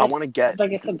want to get.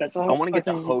 Like I said, that's all. I want to get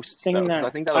the hosts though, because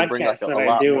I think that'll bring like a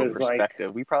lot more perspective.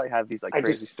 Like, we probably have these like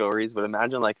crazy stories, but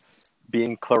imagine like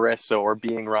being Clarissa or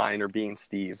being Ryan or being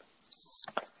Steve.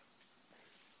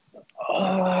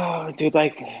 Oh, dude,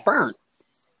 like Burnt.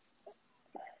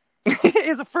 He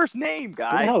has a first name, guy.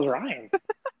 Who the hell's Ryan?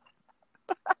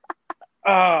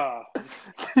 Oh.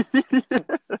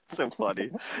 That's so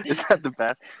funny. Is that the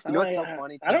best? You know what's so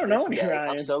funny? I don't know.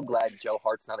 I'm so glad Joe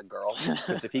Hart's not a girl,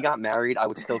 because if he got married, I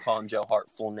would still call him Joe Hart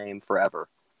full name forever.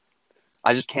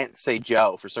 I just can't say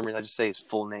Joe. For some reason, I just say his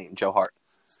full name, Joe Hart.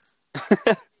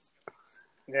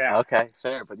 Yeah. Okay,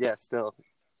 fair, but yeah, still,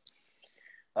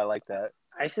 I like that.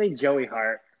 I say Joey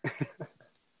Hart.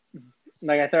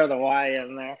 Like, I throw the Y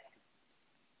in there.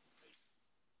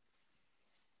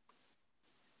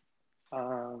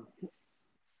 Um,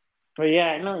 but yeah,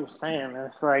 I know what you're saying.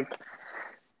 It's like,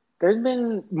 there's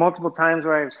been multiple times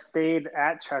where I've stayed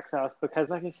at Chuck's house because,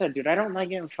 like I said, dude, I don't like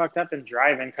getting fucked up and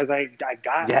driving because I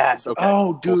got. Yes, okay,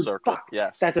 Oh, full dude, circle. fuck.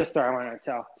 Yes, That's a story I want to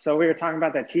tell. So we were talking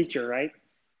about that teacher, right?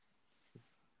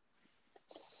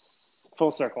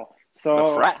 Full circle. the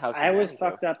So frat house I in was Nanticoke.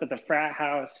 fucked up at the frat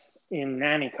house in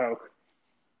Nanticoke.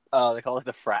 Oh, they call it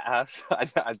the frat house. I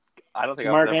don't think I was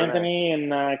Mark ever there. Anthony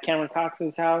and Cameron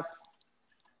Cox's house.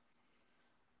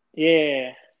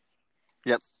 Yeah.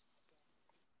 Yep.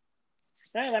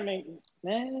 That makes.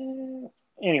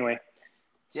 Anyway,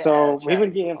 Yeah, so we would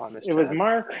Chad. give. Oh, I miss It was Chad.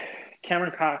 Mark,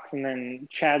 Cameron Cox, and then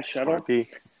Chad Shuttle. RP.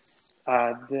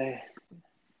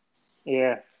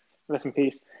 Yeah, rest in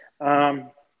peace.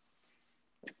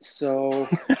 So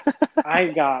I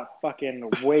got fucking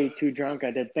way too drunk.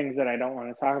 I did things that I don't want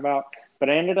to talk about, but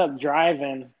I ended up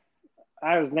driving.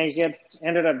 I was naked,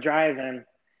 ended up driving,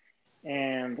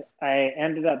 and I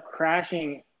ended up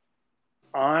crashing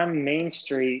on Main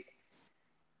Street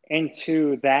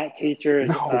into that teacher's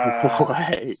No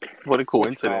way! What a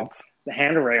coincidence. the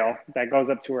handrail that goes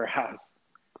up to her house.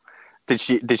 Did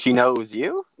she know it was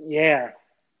you? Yeah,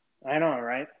 I know,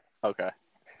 right? Okay.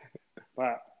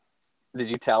 But Did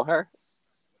you tell her?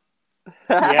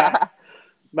 yeah,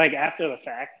 like after the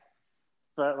fact.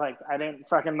 But like I didn't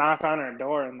fucking knock on her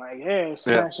door and like, hey,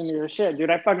 smash into your shit, dude.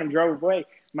 I fucking drove away.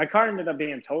 My car ended up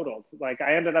being totaled. Like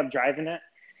I ended up driving it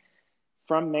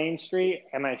from Main Street,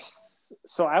 and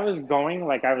so I was going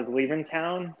like I was leaving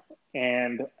town,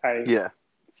 and Yeah.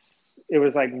 it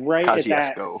was like right at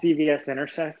that Kosciuszko. CVS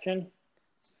intersection,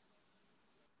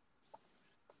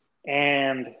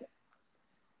 and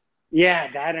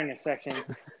yeah, that intersection.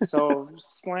 So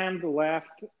slammed left,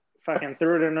 fucking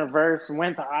threw it in reverse,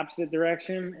 went the opposite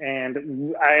direction,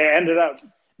 and I ended up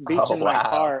beaching my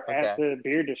car at the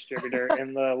beer distributor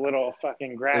in the little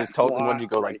fucking grass. It was totaled. Lot Would you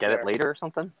go like right get there. it later or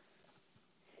something?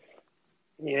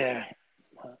 Yeah.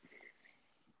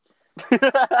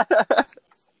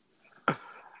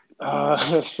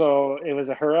 So it was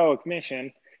a heroic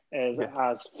mission. As I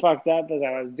was fucked up as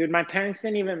I was, dude. My parents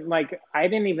didn't even I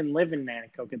didn't even live in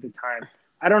Nanticoke at the time.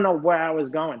 I don't know where I was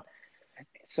going.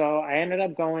 So I ended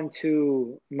up going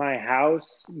to my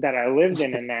house that I lived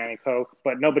in Nanticoke,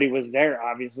 but nobody was there,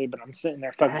 obviously. But I'm sitting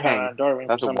there fucking pounding on the door waiting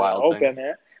for someone to open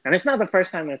it. And it's not the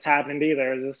first time that's happened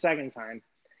either. It was the second time.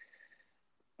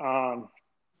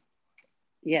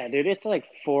 Yeah, dude, it's like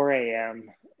 4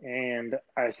 a.m. And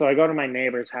so I go to my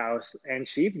neighbor's house, and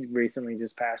she recently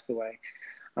just passed away.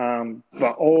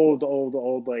 But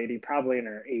old lady, probably in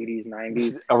her 80s,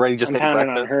 90s. Already just I'm pounding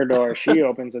on her door. She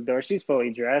opens the door. She's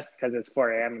fully dressed because it's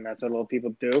 4 a.m. and that's what old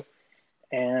people do.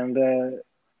 And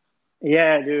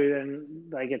yeah, dude,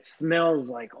 and like it smells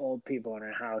like old people in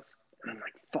her house. And I'm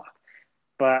like, fuck.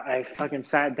 But I fucking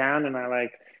sat down and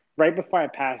right before I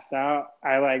passed out,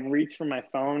 I reached for my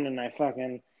phone and I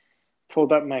fucking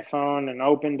pulled up my phone and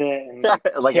opened it and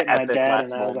hit my dad,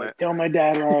 and I was like, tell my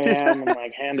dad where I am,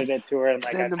 and handed it to her, and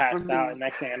I passed out, and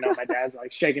next thing I know, my dad's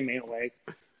shaking me awake.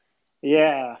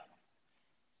 Yeah.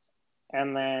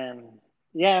 And then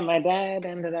my dad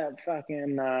ended up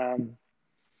fucking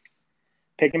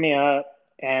picking me up,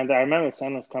 and I remember the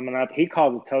sun was coming up. He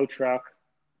called the tow truck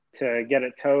to get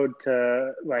it towed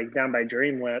to down by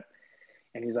Dreamwhip,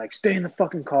 and he's like, stay in the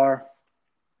fucking car.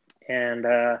 And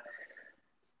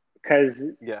because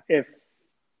if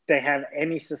they have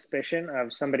any suspicion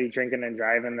of somebody drinking and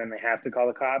driving, then they have to call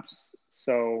the cops.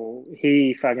 So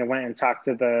he fucking went and talked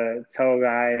to the tow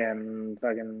guy and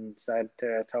fucking said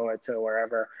to tow it to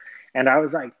wherever. And I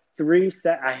was like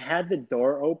I had the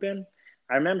door open.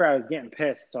 I remember I was getting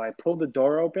pissed, so I pulled the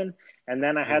door open, and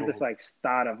then I had this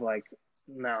thought of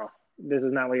no, this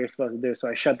is not what you're supposed to do. So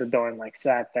I shut the door and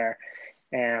sat there,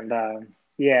 and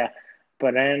yeah,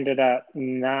 but I ended up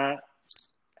not.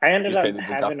 I ended up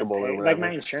having to pay, my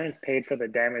insurance paid for the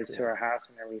damage to our house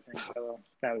and everything, so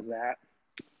that was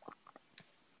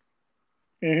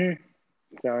that.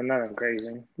 So nothing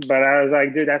crazy, but I was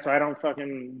like, dude, that's why I don't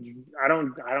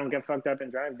get fucked up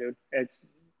and drive, dude. It's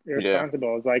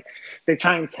irresponsible. It's like they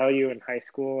try and tell you in high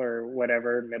school or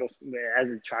whatever, middle school, as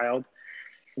a child,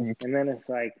 and then it's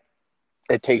like,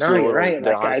 it takes you a little. Right.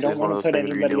 I don't want to put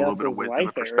anybody else's life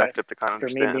at risk to kind of for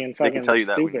understand. me being fucking They can tell you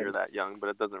that stupid. when you're that young, but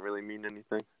it doesn't really mean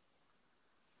anything.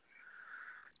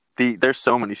 There's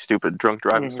so many stupid drunk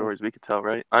driving stories we could tell,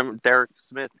 right? I'm Derek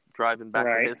Smith driving back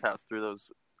to his house through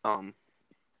those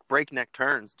breakneck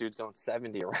turns, dude, going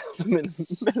 70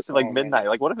 around midnight.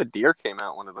 Like, what if a deer came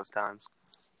out one of those times?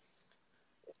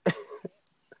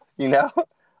 You know?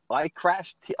 I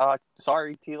crashed.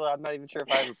 Sorry, Tila. I'm not even sure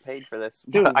if I ever paid for this.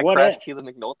 Dude, I crashed Tila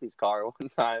McNulty's car one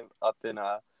time up in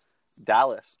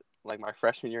Dallas, like my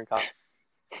freshman year in college,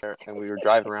 and we were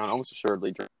driving around, almost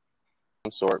assuredly drinking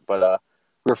some sort, but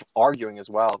we were arguing as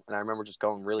well. And I remember just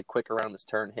going really quick around this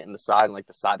turn, hitting the side, and like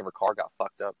the side of her car got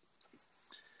fucked up.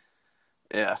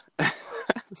 Yeah,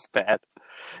 it's bad.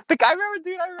 I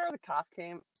remember the cop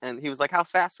came and he was like, "How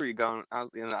fast were you going?" I saw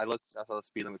the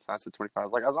speed limit sign said 25. I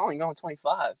was like, "I was only going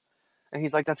 25." And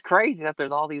he's like, "That's crazy that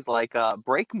there's all these like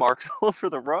brake marks all over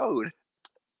the road."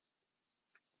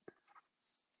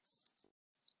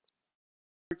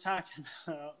 We're talking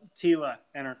about Tila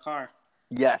and her car.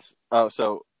 Yes. Oh,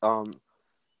 so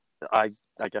I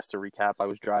guess to recap, I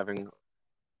was driving.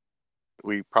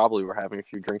 We probably were having a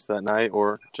few drinks that night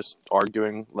or just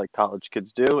arguing like college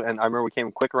kids do. And I remember we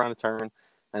came quick around a turn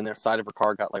and their side of her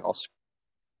car got like all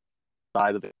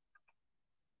side of the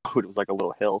road. It was like a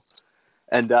little hill.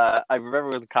 And I remember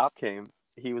when the cop came,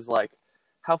 he was like,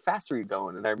 "How fast were you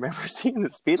going?" And I remember seeing the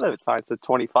speed limit sign said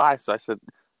 25. So I said,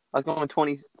 "I was going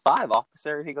 25,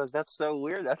 officer." And he goes, "That's so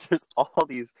weird that there's all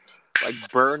these like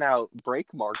burnout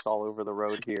brake marks all over the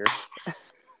road here."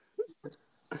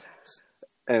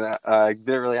 And I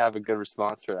didn't really have a good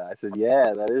response for that. I said,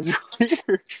 "Yeah, that is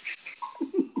weird."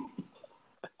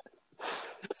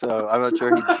 So I'm not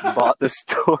sure he bought the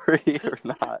story or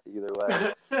not. Either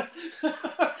way.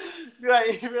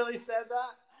 Right, he really said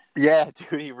that? Yeah,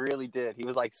 dude, he really did. He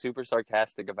was like super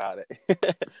sarcastic about it.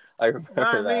 I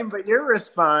remember that. But your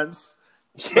response.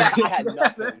 Yeah, I had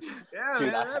nothing. Yeah,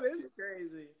 dude, man, that is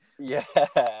crazy. Yeah,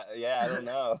 I don't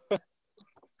know.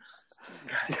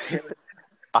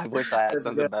 I wish I had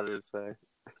something better to say.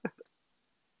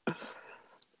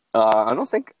 I don't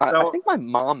think. I think my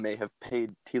mom may have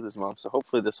paid Tila's mom, so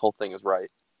hopefully this whole thing is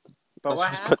right. But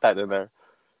let's just put that in there.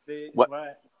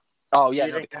 What? Oh yeah,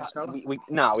 we didn't get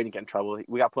in trouble.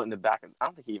 We got put in the back. I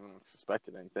don't think he even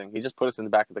suspected anything. He just put us in the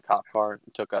back of the cop car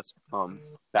and took us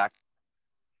back to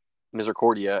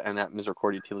Misericordia, and at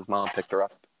Misericordia, Tila's mom picked her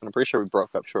up. And I'm pretty sure we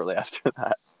broke up shortly after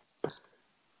that.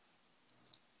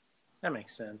 That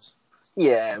makes sense.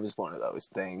 Yeah, it was one of those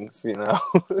things, you know.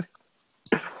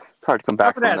 It's hard to come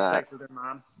back from that. Had sex with her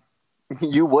mom.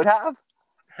 You would have?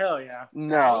 Hell yeah.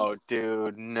 No,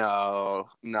 dude, no.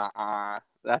 Nuh-uh.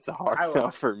 That's a hard no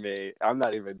for me.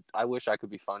 I wish I could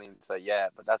be funny and say yeah,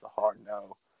 but that's a hard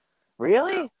no.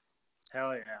 Really?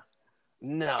 Hell yeah.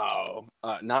 No.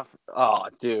 Not. Oh,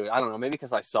 dude, I don't know. Maybe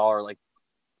because I saw her, like,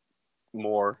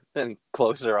 more and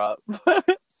closer up.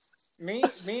 Me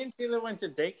and Tila went to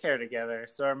daycare together.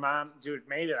 So our mom, dude,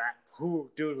 made it.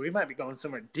 Dude, we might be going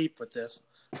somewhere deep with this.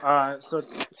 So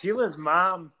Tila's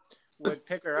mom would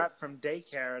pick her up from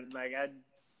daycare, and like I'd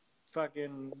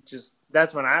fucking just.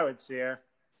 That's when I would see her.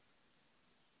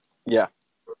 Yeah.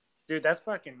 Dude, that's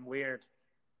fucking weird.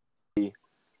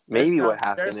 Maybe what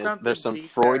happened is there's some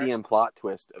Freudian plot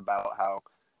twist about how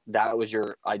that was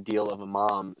your ideal of a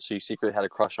mom, so you secretly had a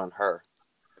crush on her.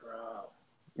 Bro.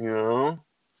 You know?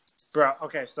 Bro,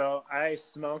 okay, so I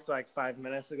smoked like 5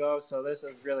 minutes ago, so this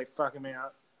is really fucking me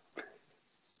out.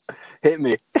 Hit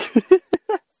me.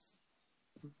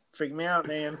 Freak me out,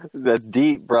 man. That's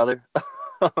deep, brother.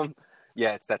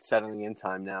 Yeah, it's that settling in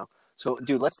time now. So,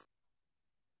 dude,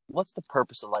 what's the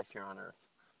purpose of life here on Earth?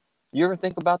 You ever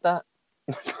think about that?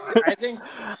 I think...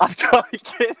 I'm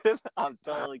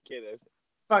totally kidding.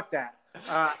 Fuck that.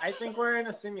 I think we're in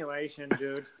a simulation,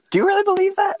 dude. Do you really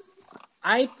believe that?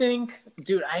 I think,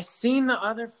 dude, I seen the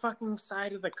other fucking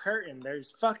side of the curtain.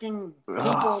 There's fucking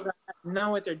people that know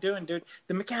what they're doing, dude.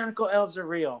 The mechanical elves are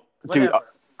real. Whatever.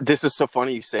 Dude, this is so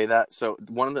funny you say that. So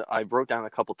I wrote down a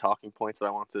couple talking points that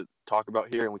I want to talk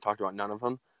about here, and we talked about none of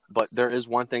them. But there is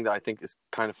one thing that I think is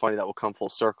kind of funny that will come full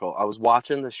circle. I was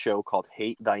watching this show called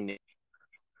Hate Thy Neighbor.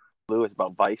 It's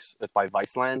about Vice. It's by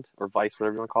Viceland, or Vice,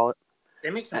 whatever you want to call it. They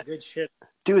make some good shit.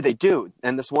 Dude, they do.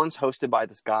 And this one's hosted by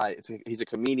this guy. He's a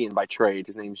comedian by trade.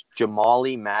 His name's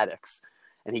Jamali Maddox.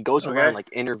 And he goes around like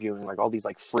interviewing like all these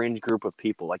like fringe group of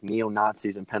people, like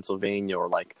neo-Nazis in Pennsylvania, or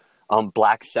like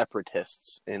black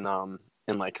separatists in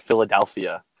like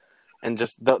Philadelphia. And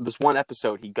just this one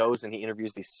episode, he goes and he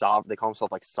interviews these they call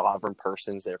themselves like sovereign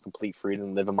persons. They're complete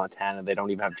freedom, live in Montana. They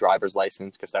don't even have driver's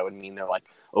license because that would mean they're like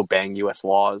obeying U.S.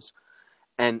 laws.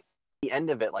 And the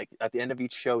end of it, like at the end of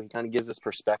each show, he kind of gives this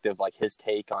perspective, like his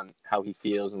take on how he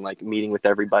feels and like meeting with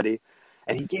everybody.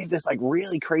 And he gave this like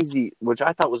really crazy, which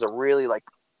I thought was a really like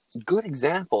good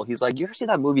example. He's like, you ever see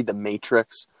that movie The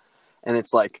Matrix? And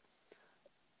it's like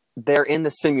they're in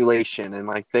the simulation, and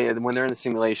like when they're in the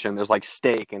simulation, there's like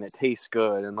steak and it tastes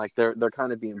good, and like they're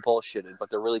kind of being bullshitted, but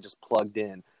they're really just plugged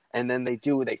in. And then they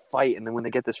fight, and then when they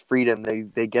get this freedom,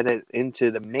 they get it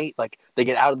into the like they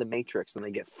get out of the matrix and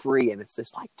they get free, and it's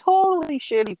this like totally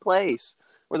shitty place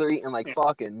where they're eating like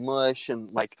fucking mush,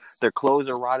 and like their clothes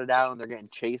are rotted out, and they're getting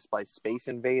chased by space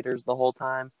invaders the whole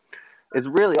time. It's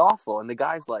really awful. And the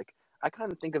guy's like, I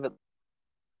kind of think of it,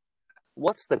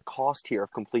 what's the cost here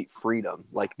of complete freedom?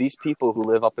 Like these people who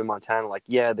live up in Montana, like,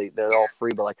 yeah, they're all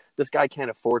free, but like this guy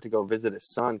can't afford to go visit his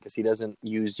son because he doesn't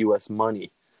use US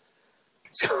money.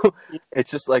 So it's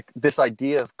just like this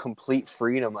idea of complete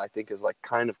freedom, I think, is like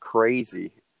kind of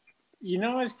crazy. You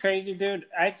know what's crazy, dude?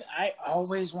 I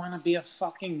always want to be a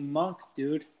fucking monk,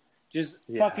 dude. Just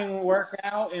fucking work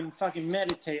out and fucking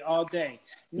meditate all day.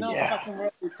 No fucking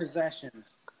worldly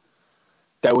possessions.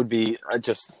 That would be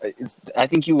I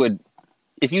think you would,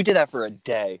 if you did that for a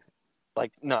day,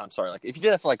 like, no, I'm sorry. Like if you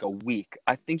did that for like a week,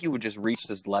 I think you would just reach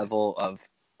this level of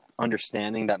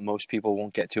understanding that most people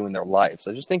won't get to in their lives.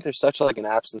 I just think there's such like an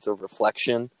absence of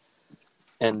reflection.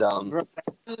 And Bro,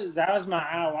 that was my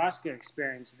ayahuasca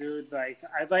experience, dude. Like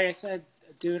I said,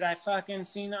 dude, I fucking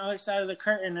seen the other side of the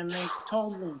curtain, and they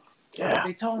told me,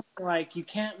 like, you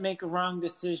can't make a wrong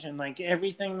decision. Like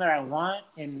everything that I want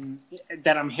and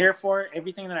that I'm here for,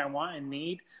 everything that I want and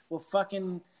need will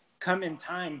fucking come in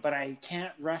time, but I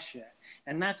can't rush it.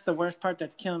 And that's the worst part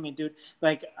that's killing me, dude.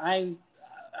 Like I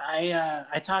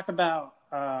talk about,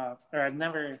 or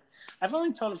I've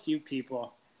only told a few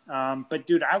people. But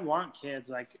dude, I want kids.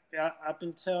 Like up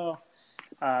until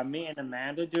me and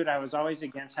Amanda, dude, I was always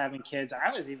against having kids.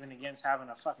 I was even against having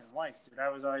a fucking wife, dude. I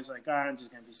was always like, I'm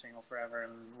just gonna be single forever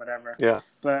and whatever. Yeah.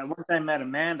 But once I met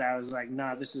Amanda, I was like,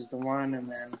 no, this is the one. And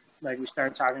then like we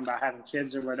started talking about having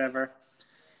kids or whatever.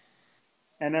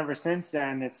 And ever since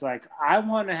then, it's like I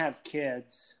want to have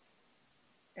kids,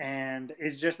 and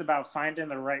it's just about finding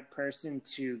the right person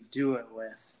to do it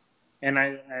with. And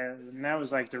and that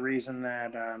was like the reason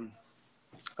that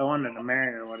I wanted to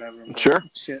marry or whatever. Sure.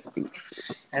 Shit.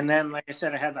 And then, like I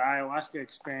said, I had the ayahuasca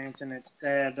experience, and it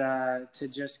said to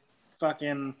just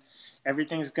fucking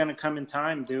everything's gonna come in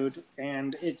time, dude.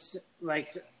 And it's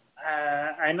like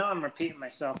I know I'm repeating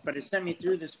myself, but it sent me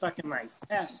through this fucking like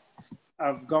test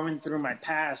of going through my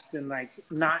past and like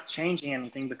not changing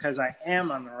anything because I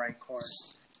am on the right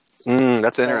course.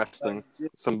 That's interesting.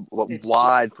 Some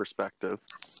wide perspective.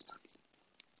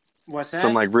 What's that?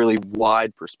 Some like really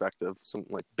wide perspective, some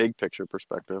like big picture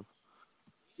perspective.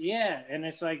 Yeah, and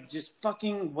it's like just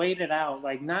fucking wait it out.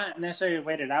 Like not necessarily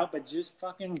wait it out, but just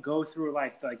fucking go through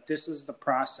life. Like this is the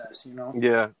process, you know?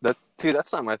 Yeah, that's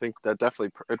something I think that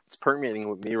definitely it's permeating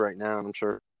with me right now, and I'm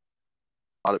sure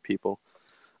a lot of people.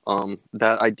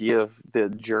 That idea of the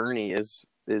journey is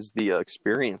the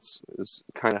experience is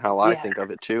kind of how I think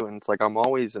of it too. And it's like I'm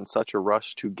always in such a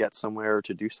rush to get somewhere or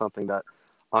to do something that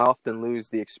I often lose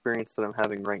the experience that I'm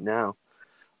having right now.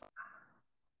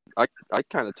 I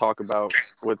kind of talk about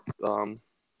with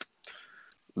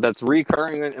that's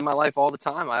recurring in my life all the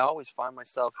time. I always find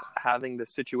myself having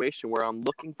this situation where I'm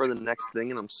looking for the next thing,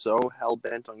 and I'm so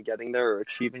hell-bent on getting there or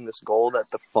achieving this goal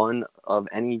that the fun of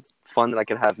any fun that I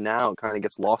could have now kind of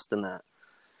gets lost in that.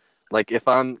 Like if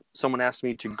someone asks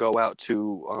me to go out to,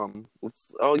 you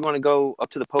want to go up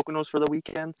to the Poconos for the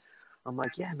weekend? I'm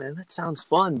like, yeah, man, that sounds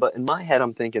fun. But in my head,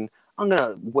 I'm thinking, I'm going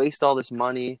to waste all this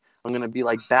money. I'm going to be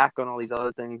like back on all these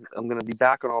other things. I'm going to be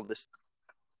back on all this.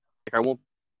 Like I won't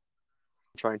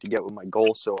be trying to get with my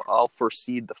goal. So I'll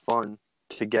foresee the fun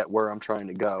to get where I'm trying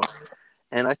to go.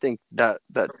 And I think that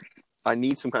I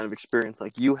need some kind of experience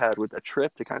like you had with that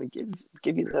trip to kind of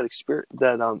give you that experience,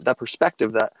 that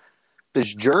perspective that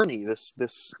this journey, this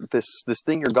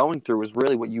thing you're going through is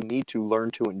really what you need to learn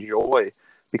to enjoy,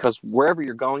 because wherever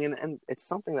you're going, and it's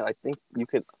something that I think you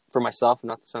could, for myself,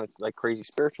 not to sound like crazy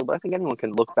spiritual, but I think anyone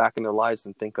can look back in their lives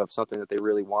and think of something that they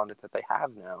really wanted that they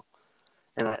have now.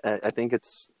 And I think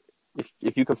it's,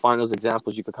 if you can find those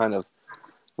examples, you could kind of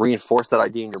reinforce that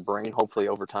idea in your brain, hopefully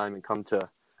over time, and come to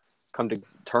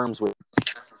terms with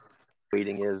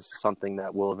waiting is something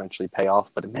that will eventually pay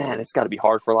off. But man, it's got to be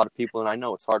hard for a lot of people, and I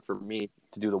know it's hard for me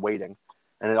to do the waiting,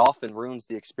 and it often ruins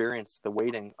the experience. The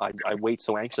waiting, I wait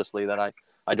so anxiously that I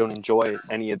don't enjoy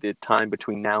any of the time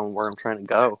between now and where I'm trying to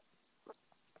go.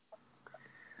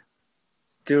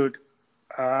 Dude,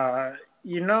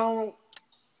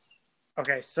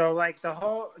 okay, so like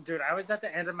I was at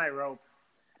the end of my rope,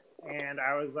 and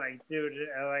I was like, dude,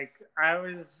 like I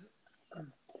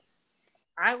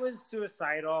was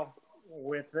suicidal.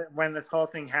 with when this whole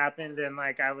thing happened, and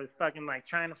like I was fucking like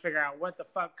trying to figure out what the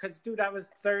fuck, because dude, I was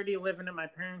 30 living in my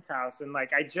parents' house, and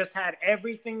like I just had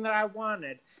everything that I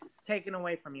wanted taken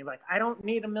away from me. Like I don't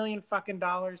need $1 million fucking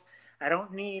dollars. I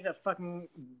don't need a fucking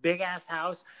big ass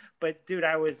house. But dude,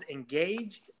 I was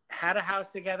engaged, had a house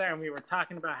together, and we were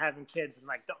talking about having kids, and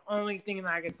like the only thing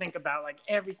that I could think about like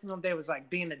every single day was like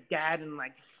being a dad and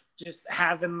like just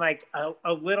having like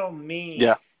a little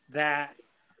me that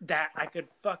I could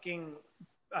fucking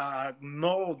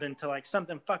mold into like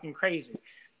something fucking crazy,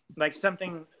 like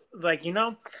something like, you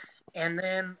know. And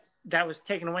then that was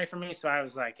taken away from me, so I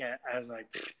was like,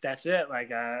 that's it, like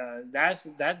that's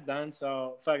done.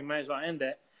 So fucking might as well end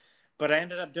it. But I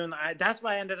ended up doing that's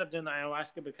why I ended up doing the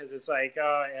ayahuasca, because it's like,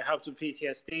 it helps with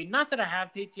PTSD. Not that I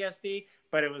have PTSD,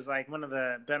 but it was like one of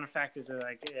the benefactors of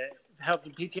like it helps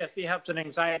with PTSD, helps with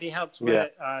anxiety, helps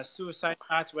with suicide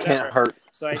thoughts, whatever. Can't hurt.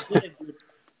 So I did it, dude.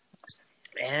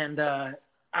 And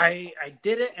I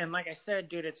did it, and like I said,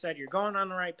 dude, it said you're going on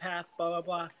the right path, blah blah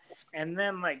blah. And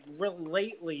then like real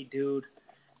lately, dude,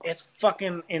 it's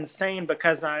fucking insane,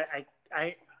 because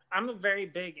I'm a very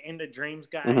big into dreams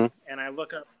guy, and I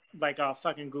look up, like I'll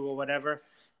fucking Google whatever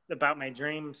about my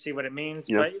dream, see what it means,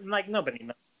 but like nobody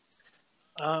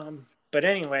knows. But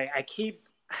anyway, I keep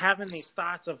having these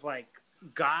thoughts of like,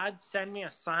 God, send me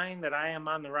a sign that I am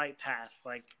on the right path.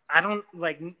 Like I don't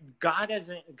like God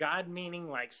God meaning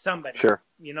like somebody,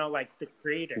 you know, like the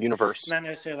creator, universe, not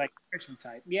necessarily like Christian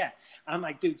type. Yeah, I'm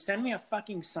like, dude, send me a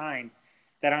fucking sign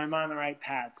that I'm on the right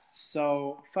path.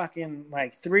 So fucking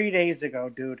like 3 days ago,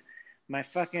 dude,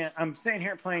 I'm sitting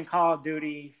here playing Call of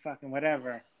Duty, fucking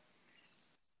whatever,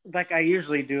 like I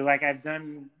usually do, like I've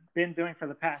been doing for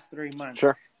the past 3 months.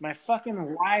 Sure. My fucking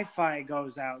Wi-Fi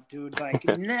goes out, dude. Like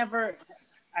never.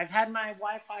 I've had my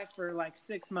Wi-Fi for like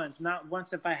 6 months, not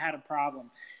once if I had a problem.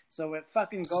 So it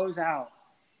fucking goes out.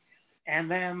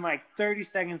 And then like 30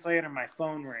 seconds later, my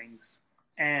phone rings.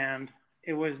 And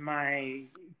it was my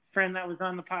friend that was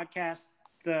on the podcast,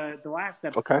 the last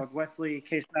episode, Wesley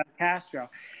Quesada Castro.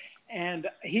 And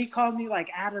he called me like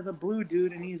out of the blue,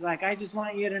 dude. And he's like, I just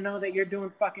want you to know that you're doing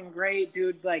fucking great,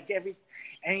 dude. Like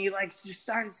and he like just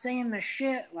started saying this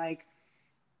shit like,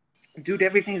 dude,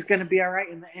 everything's going to be all right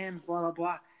in the end, blah, blah,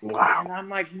 blah. Wow. And I'm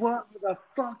like, what the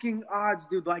fucking odds,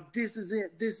 dude? Like, this is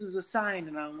it. This is a sign.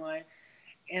 And I'm like,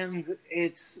 and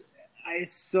it's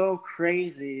so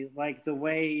crazy, like the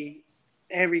way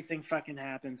everything fucking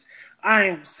happens. I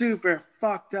am super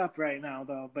fucked up right now,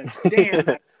 though, but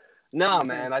damn. No,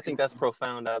 man, I think that's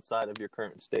profound outside of your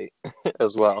current state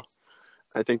as well.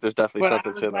 I think there's definitely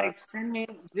something to like, that. Send me,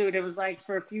 dude, it was like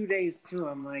for a few days too.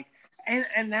 I'm like,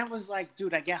 and that was like,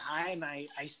 dude, I get high and I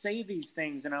say these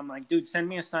things and I'm like, dude, send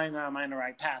me a sign that I'm on the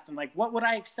right path. And like, what would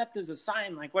I accept as a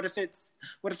sign? Like, what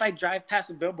if I drive past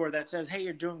a billboard that says, hey,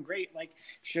 you're doing great? Like,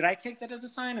 should I take that as a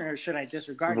sign or should I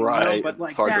disregard it? Right. You know? But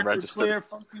like, it's hard that's to register. A clear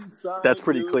fucking sign. That's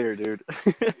pretty clear, dude.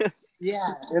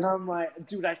 Yeah, and I'm like,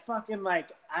 dude, I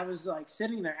was like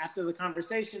sitting there after the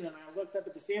conversation and I looked up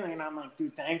at the ceiling and I'm like,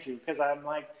 dude, thank you. Because I'm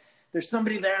like, there's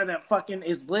somebody there that fucking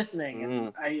is listening.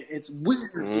 And it's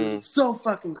weird. Dude. It's so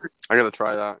fucking crazy. I got to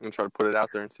try that. I'm going to try to put it out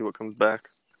there and see what comes back.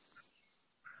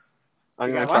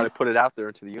 I'm going to try to put it out there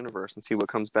into the universe and see what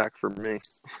comes back for me.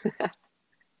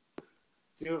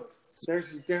 Dude,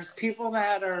 there's people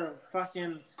that are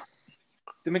fucking...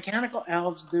 The mechanical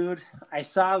elves, dude, I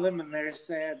saw them and they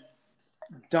said...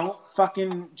 Don't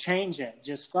fucking change it.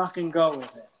 Just fucking go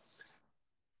with it.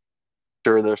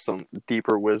 Sure, there's some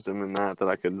deeper wisdom in that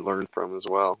I could learn from as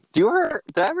well. Did I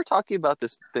ever talk to you about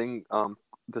this thing? I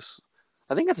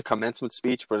think it's a commencement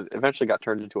speech, but it eventually got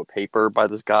turned into a paper by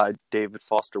this guy, David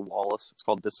Foster Wallace. It's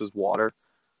called "This Is Water."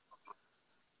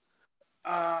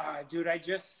 Dude, I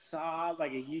just saw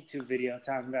like a YouTube video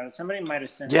talking about it. Somebody might have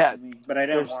sent it to me, but I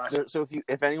didn't watch it. So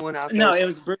if anyone out there... No, it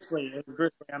was Bruce Lee.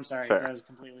 I'm sorry. Fair. That was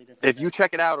completely different. If you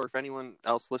check it out, or if anyone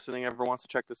else listening ever wants to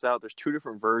check this out, there's 2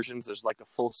 different versions. There's like the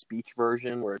full speech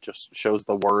version where it just shows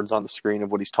the words on the screen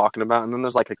of what he's talking about. And then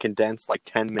there's like a condensed, like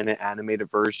 10-minute animated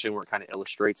version where it kind of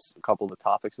illustrates a couple of the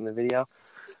topics in the video.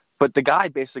 But the guy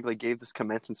basically gave this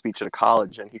commencement speech at a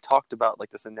college, and he talked about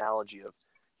like this analogy of...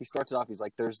 He starts it off, he's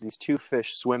like, there's these 2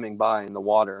 fish swimming by in the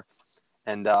water,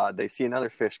 and they see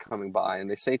another fish coming by, and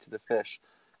they say to the fish,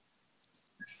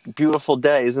 beautiful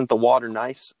day, isn't the water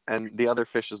nice? And the other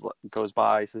fish goes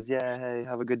by, he says, yeah, hey,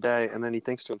 have a good day. And then he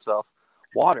thinks to himself,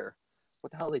 water? What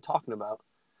the hell are they talking about?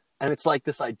 And it's like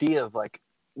this idea of like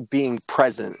being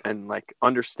present and like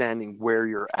understanding where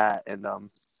you're at, and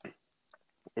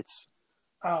it's...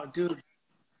 Oh, dude.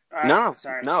 Sorry.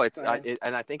 No, it's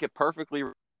and I think it perfectly...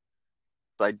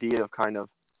 idea of kind of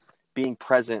being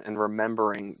present and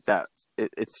remembering that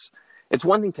it's it's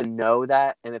one thing to know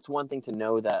that, and it's one thing to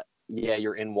know that, yeah,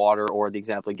 you're in water, or the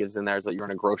example he gives in there is that you're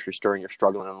in a grocery store and you're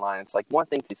struggling in line. It's like one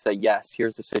thing to say, yes,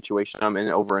 here's the situation I'm in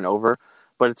over and over,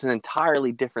 but it's an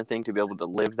entirely different thing to be able to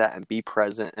live that and be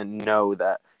present and know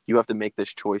that you have to make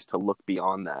this choice to look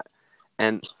beyond that.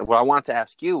 And what I wanted to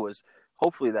ask you was,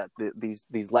 hopefully that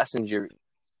these lessons, your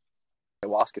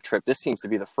ayahuasca trip, this seems to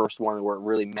be the first one where it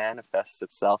really manifests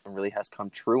itself and really has come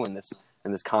true in this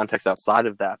context outside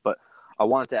of that. But I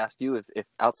wanted to ask you if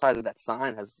outside of that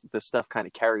sign, has this stuff kind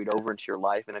of carried over into your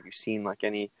life, and have you seen like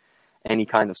any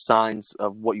kind of signs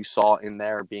of what you saw in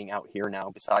there being out here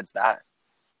now besides that?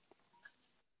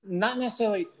 Not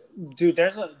necessarily, dude.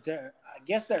 I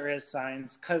guess there is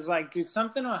signs, because like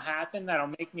something will happen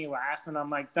that'll make me laugh, and I'm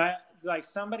like, that, like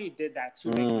somebody did that to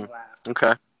make me laugh.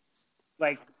 Okay.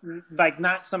 Like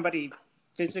not somebody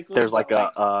physically. There's like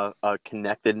a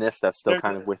connectedness that's still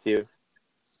kind of with you.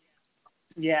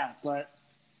 Yeah, but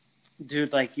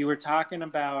dude, like you were talking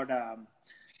about,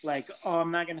 like, oh, I'm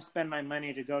not gonna spend my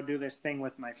money to go do this thing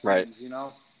with my friends, right. you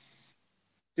know?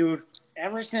 Dude,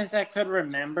 ever since I could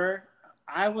remember,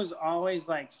 I was always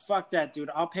like, fuck that, dude.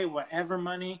 I'll pay whatever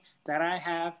money that I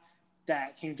have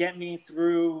that can get me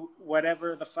through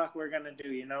whatever the fuck we're gonna do,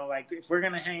 you know? Like, if we're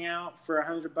gonna hang out for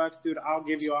 $100, dude, I'll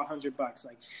give you $100.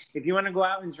 Like, if you want to go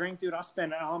out and drink, dude, I'll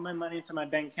spend all my money until my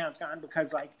bank account's gone,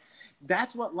 because like,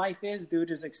 that's what life is, dude,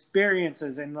 is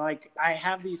experiences. And like, I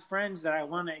have these friends that I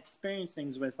want to experience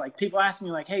things with. Like, people ask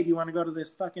me like, hey, do you want to go to this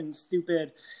fucking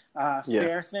stupid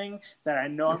fair thing that I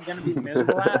know I'm going to be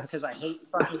miserable at because I hate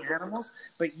fucking animals?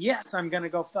 But yes, I'm going to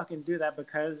go fucking do that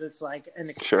because it's like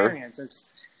an experience. Sure.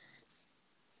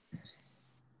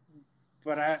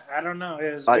 But I don't know.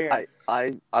 It was weird.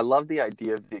 I love the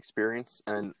idea of the experience,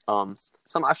 and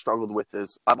something I've struggled with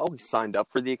is I've always signed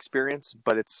up for the experience,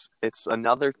 but it's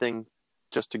another thing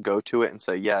just to go to it and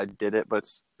say, yeah, I did it, but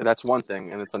that's one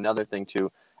thing, and it's another thing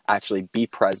to actually be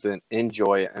present,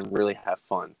 enjoy it, and really have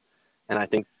fun. And I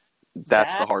think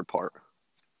that's the hard part.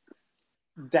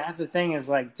 That's the thing is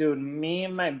like, dude, me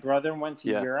and my brother went to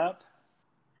Europe,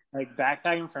 like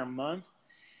backpacking for a month,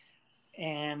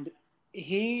 and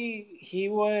he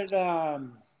would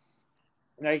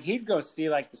like he'd go see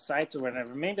like the sites or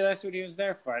whatever. Maybe that's what he was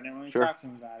there for. I didn't really talk to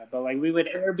him about it, but like we would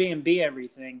Airbnb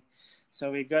everything. So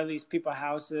we'd go to these people's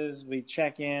houses, we'd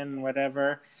check in,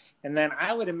 whatever, and then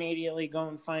I would immediately go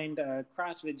and find a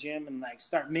CrossFit gym and like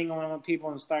start mingling with people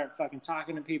and start fucking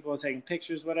talking to people, taking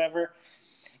pictures, whatever.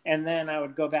 And then I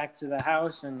would go back to the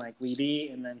house and like we'd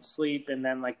eat and then sleep, and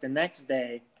then like the next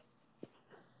day,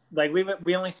 like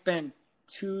we only spent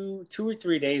 2 or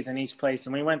 3 days in each place,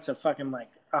 and we went to fucking like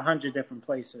 100 different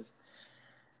places.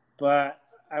 But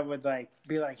I would like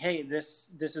be like, hey, this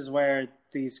is where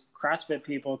these CrossFit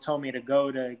people told me to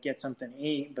go to get something to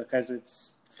eat because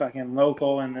it's fucking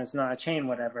local and it's not a chain,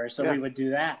 whatever. So we would do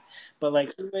that. But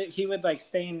like he would like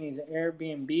stay in these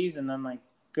Airbnbs and then like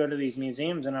go to these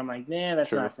museums, and I'm like, nah,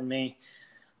 that's not for me.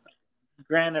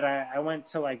 Granted, I went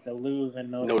to like the Louvre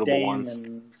and Notre Dame ones.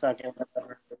 And fucking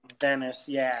Venice,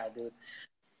 yeah, dude.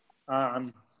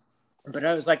 But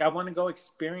I was like, I want to go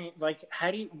experience. Like,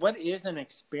 what is an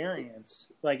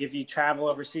experience? Like, if you travel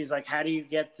overseas, like, how do you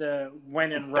get the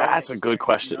when in Rome? That's a good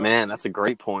question, you know? Man. That's a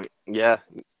great point. Yeah,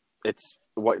 it's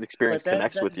what experience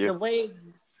connects with you. The way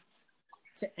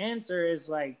to answer is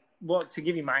like, well, to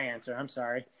give you my answer, I'm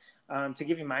sorry. To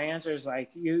give you my answer is like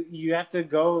you have to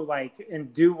go like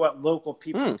and do what local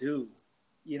people do,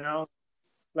 you know,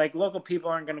 like local people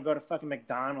aren't going to go to fucking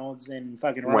McDonald's and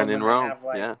fucking Rome when in Rome, have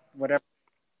like whatever,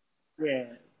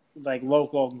 like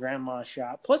local grandma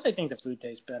shop. Plus, I think the food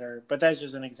tastes better, but that's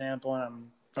just an example, and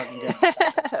I'm fucking good.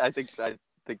 I think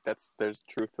there's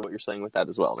truth to what you're saying with that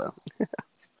as well,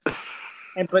 though.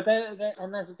 And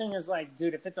that's the thing is like,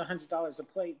 dude, if it's $100 a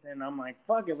plate, then I'm like,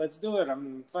 fuck it, let's do it.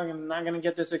 I'm fucking not gonna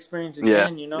get this experience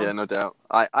again, you know? Yeah, no doubt.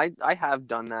 I have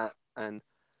done that, and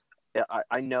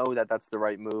I know that that's the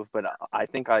right move, but I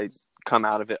think I come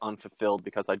out of it unfulfilled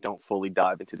because I don't fully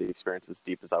dive into the experience as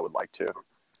deep as I would like to.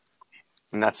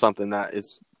 And that's something that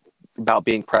is about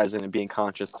being present and being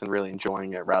conscious and really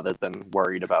enjoying it rather than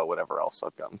worried about whatever else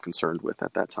I'm concerned with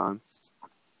at that time.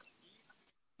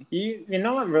 You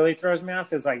know what really throws me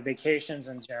off is like vacations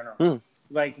in general.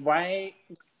 Like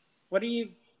what are you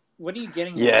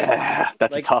getting? Yeah,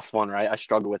 that's like, a tough one, right? I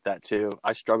struggle with that too.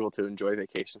 I struggle to enjoy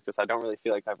vacations because I don't really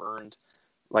feel like I've earned,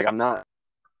 like I'm not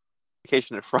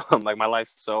vacationing from, like my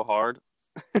life's so hard.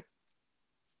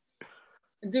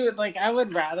 Dude, like I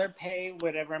would rather pay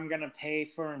whatever I'm going to pay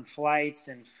for in flights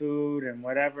and food and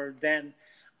whatever, than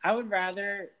I would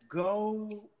rather go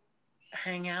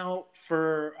hang out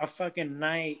for a fucking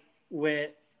night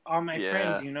with all my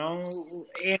friends, you know,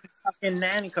 in fucking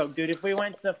Nanticoke, dude. If we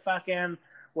went to fucking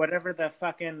whatever the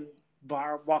fucking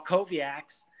bar,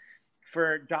 Walkowiak's,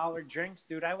 for dollar drinks,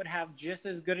 dude, I would have just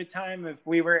as good a time if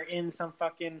we were in some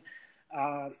fucking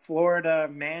Florida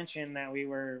mansion that we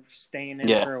were staying in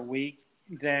for a week.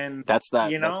 Then that's that.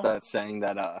 you know? That's that saying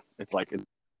that it's like, you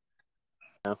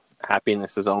know,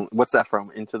 happiness is only. What's that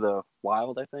from? Into the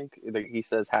Wild, I think. He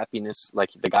says happiness,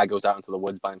 like the guy goes out into the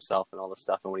woods by himself and all this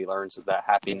stuff, and what he learns is that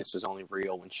happiness is only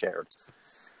real when shared.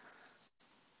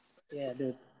 Yeah,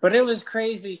 dude. But it was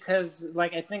crazy because,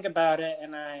 like, I think about it,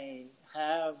 and I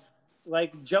have,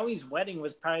 like, Joey's wedding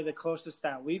was probably the closest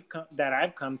that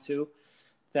I've come to.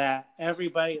 That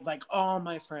everybody, like, all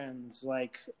my friends,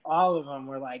 like, all of them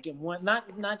were like, and one,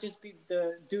 not just be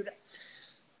the dude.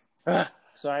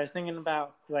 So I was thinking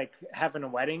about, like, having a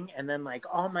wedding, and then, like,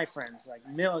 all my friends, like,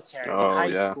 military,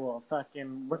 high school,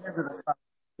 fucking whatever the fuck,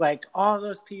 like, all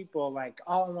those people, like,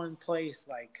 all in one place,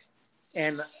 like,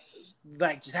 and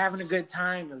like just having a good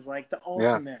time is like the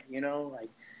ultimate, you know, like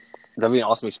that'd be an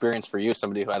awesome experience for you,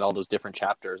 somebody who had all those different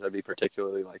chapters. That'd be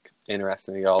particularly like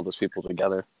interesting to get all those people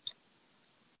together.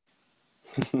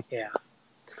 Yeah.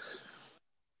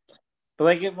 But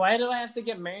like, why do I have to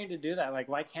get married to do that? Like,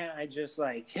 why can't I just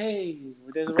like, hey,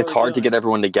 this is what it's hard to get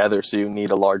everyone together, so you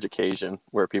need a large occasion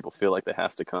where people feel like they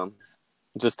have to come.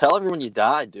 Just tell everyone you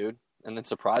died, dude, and then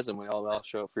surprise them when they'll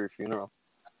show up for your funeral.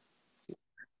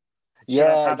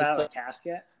 Yeah, how about a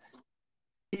casket?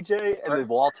 DJ, and the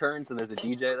wall turns and there's a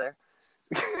DJ there.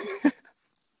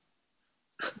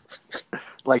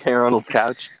 Like Hey Arnold's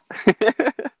couch.